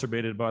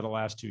exacerbated by the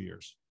last 2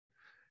 years.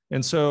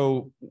 And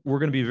so we're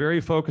going to be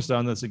very focused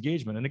on this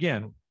engagement. And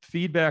again,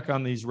 feedback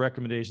on these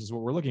recommendations is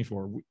what we're looking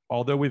for.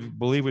 Although we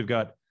believe we've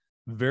got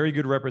very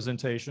good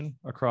representation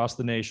across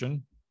the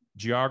nation,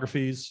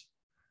 geographies,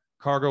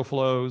 cargo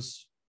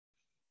flows,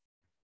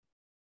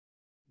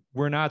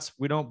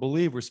 we don't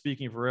believe we're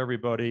speaking for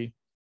everybody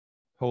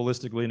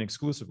holistically and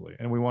exclusively.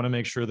 And we want to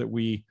make sure that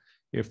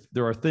if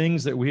there are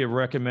things that we have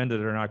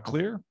recommended that are not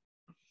clear,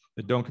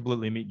 that don't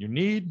completely meet your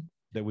need,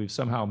 that we've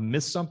somehow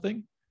missed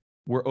something,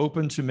 we're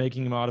open to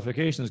making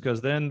modifications,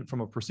 because then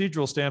from a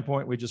procedural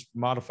standpoint, we just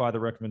modify the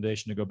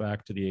recommendation to go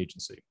back to the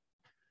agency.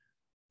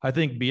 I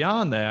think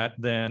beyond that,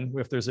 then,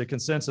 if there's a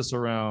consensus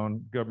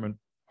around government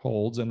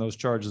holds and those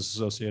charges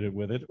associated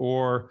with it,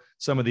 or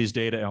some of these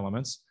data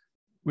elements,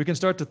 we can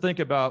start to think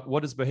about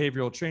what does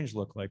behavioral change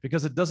look like,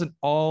 because it doesn't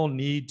all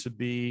need to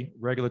be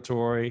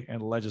regulatory and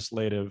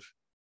legislative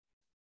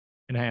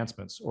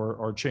enhancements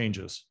or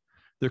changes.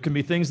 There can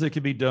be things that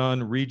can be done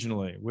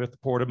regionally with the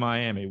Port of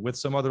Miami, with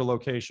some other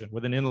location,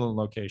 with an inland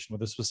location,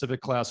 with a specific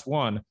class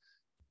 1,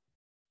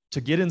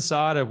 to get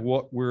inside of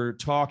what we're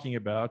talking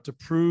about to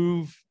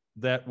prove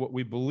that what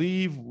we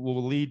believe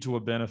will lead to a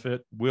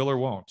benefit will or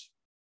won't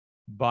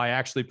by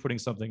actually putting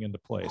something into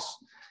place.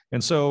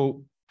 And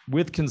so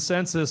with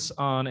consensus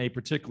on a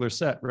particular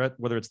set, right,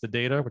 whether it's the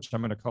data, which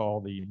I'm going to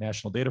call the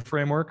National Data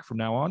Framework from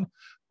now on,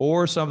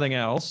 or something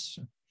else,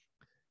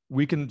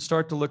 we can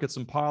start to look at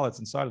some pilots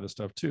inside of this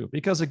stuff too.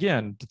 Because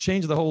again, to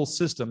change the whole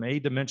system, a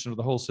dimension of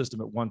the whole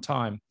system at one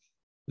time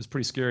is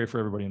pretty scary for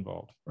everybody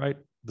involved, right?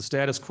 The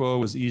status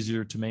quo is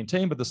easier to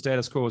maintain, but the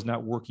status quo is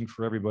not working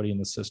for everybody in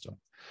the system.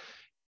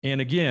 And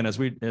again,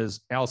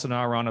 as Alice and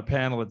I were on a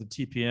panel at the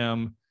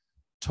TPM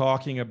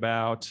talking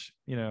about,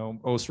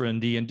 OSRA and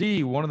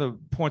D&D, one of the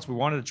points we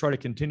wanted to try to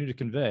continue to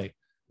convey,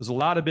 there's a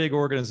lot of big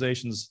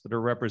organizations that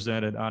are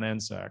represented on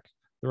NSAC.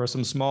 There are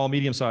some small,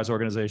 medium-sized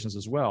organizations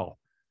as well.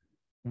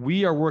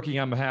 We are working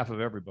on behalf of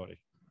everybody.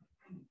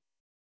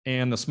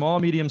 And the small,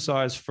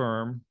 medium-sized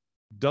firm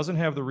doesn't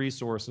have the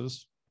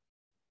resources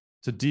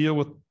to deal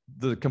with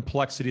the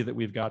complexity that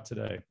we've got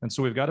today. And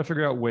so we've got to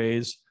figure out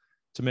ways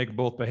to make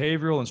both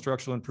behavioral and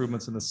structural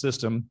improvements in the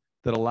system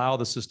that allow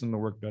the system to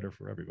work better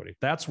for everybody.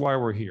 That's why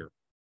we're here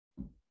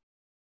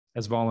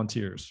as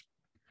volunteers.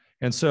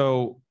 And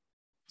so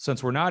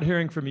since we're not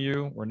hearing from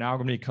you, we're now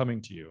going to be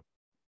coming to you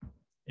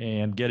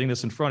and getting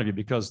this in front of you,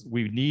 because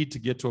we need to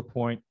get to a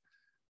point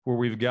where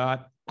we've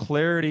got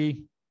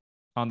clarity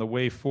on the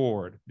way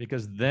forward,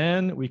 because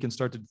then we can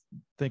start to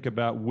think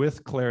about,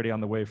 with clarity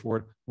on the way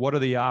forward, what are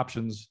the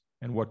options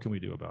and what can we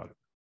do about it?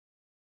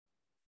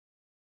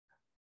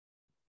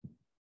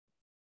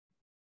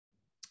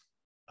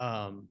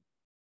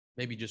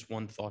 Maybe just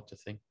one thought to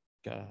think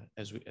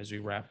as we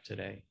wrap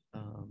today.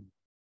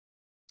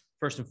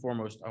 First and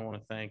foremost, I want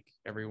to thank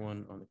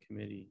everyone on the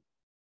committee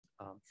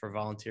for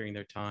volunteering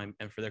their time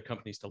and for their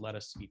companies to let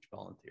us each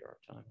volunteer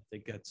our time. I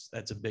think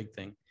that's a big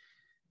thing.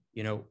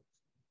 You know,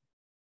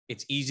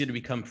 it's easy to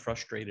become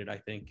frustrated, I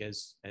think,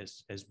 as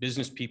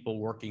business people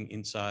working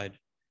inside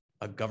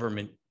a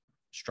government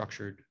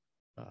structured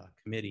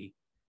committee.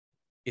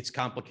 It's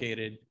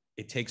complicated.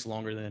 It takes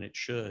longer than it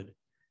should.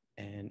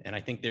 And I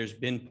think there's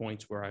been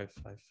points where I've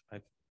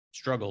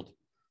struggled.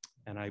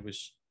 And I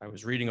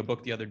was reading a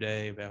book the other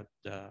day about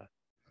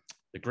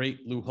the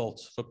great Lou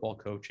Holtz, football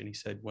coach, and he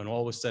said, when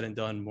all was said and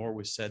done, more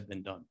was said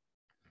than done.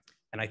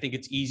 And I think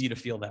it's easy to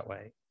feel that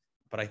way,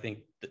 but I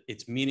think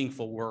it's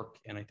meaningful work.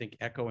 And I think,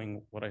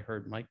 echoing what I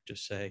heard Mike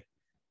just say,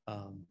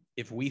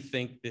 if we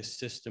think this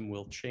system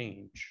will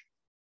change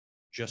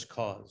just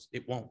cause,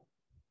 it won't.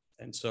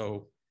 And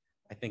so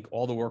I think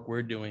all the work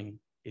we're doing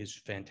is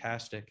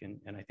fantastic.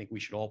 And I think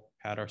we should all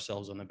pat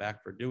ourselves on the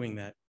back for doing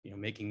that, you know,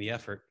 making the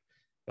effort.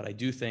 But I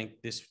do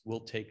think this will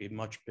take a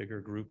much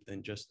bigger group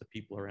than just the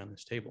people around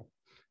this table,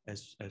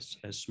 as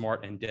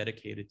smart and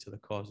dedicated to the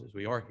cause as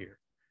we are here.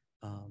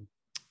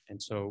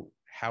 And so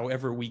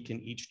however we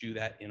can each do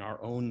that in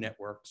our own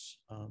networks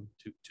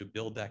to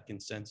build that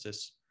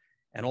consensus,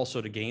 and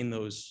also to gain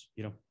those,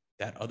 you know,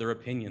 that other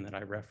opinion that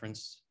I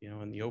referenced, you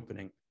know, in the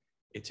opening.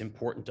 It's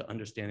important to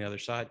understand the other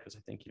side, because I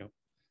think, you know,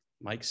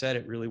 Mike said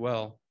it really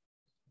well.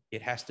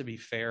 It has to be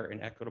fair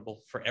and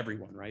equitable for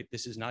everyone, right?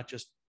 This is not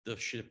just the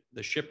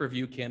ship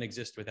review can't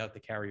exist without the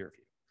carrier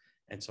view.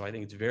 And so I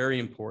think it's very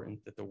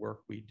important that the work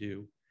we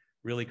do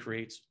really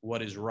creates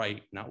what is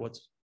right, not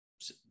what's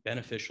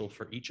beneficial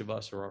for each of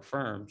us or our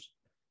firms,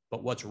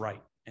 but what's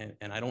right. And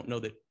I don't know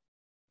that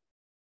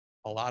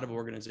a lot of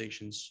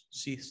organizations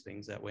see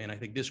things that way. And I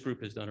think this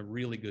group has done a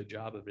really good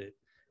job of it.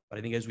 But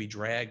I think as we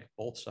drag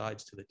both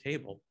sides to the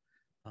table,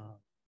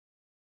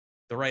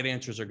 the right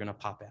answers are going to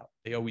pop out.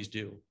 They always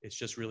do. It's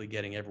just really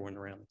getting everyone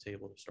around the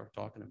table to start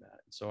talking about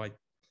it. And so I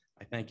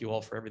thank you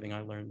all for everything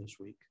I learned this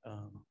week. A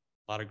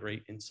lot of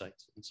great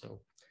insights. And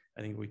so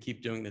I think if we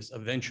keep doing this,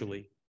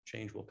 eventually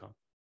change will come.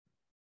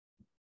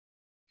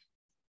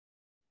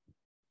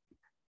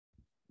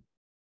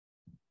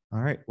 All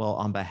right. Well,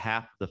 on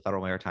behalf of the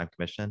Federal Maritime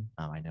Commission,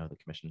 I know the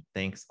commission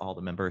thanks all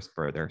the members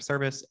for their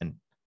service and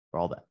for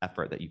all the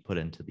effort that you put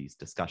into these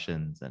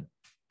discussions and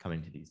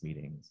coming to these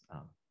meetings.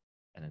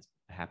 And it's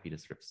happy to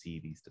sort of see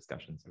these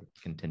discussions sort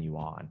of continue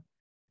on.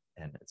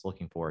 And it's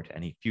looking forward to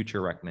any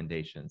future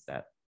recommendations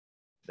that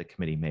the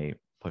committee may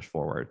push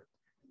forward.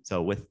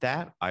 So with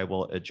that, I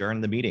will adjourn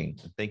the meeting.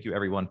 Thank you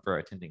everyone for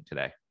attending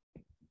today.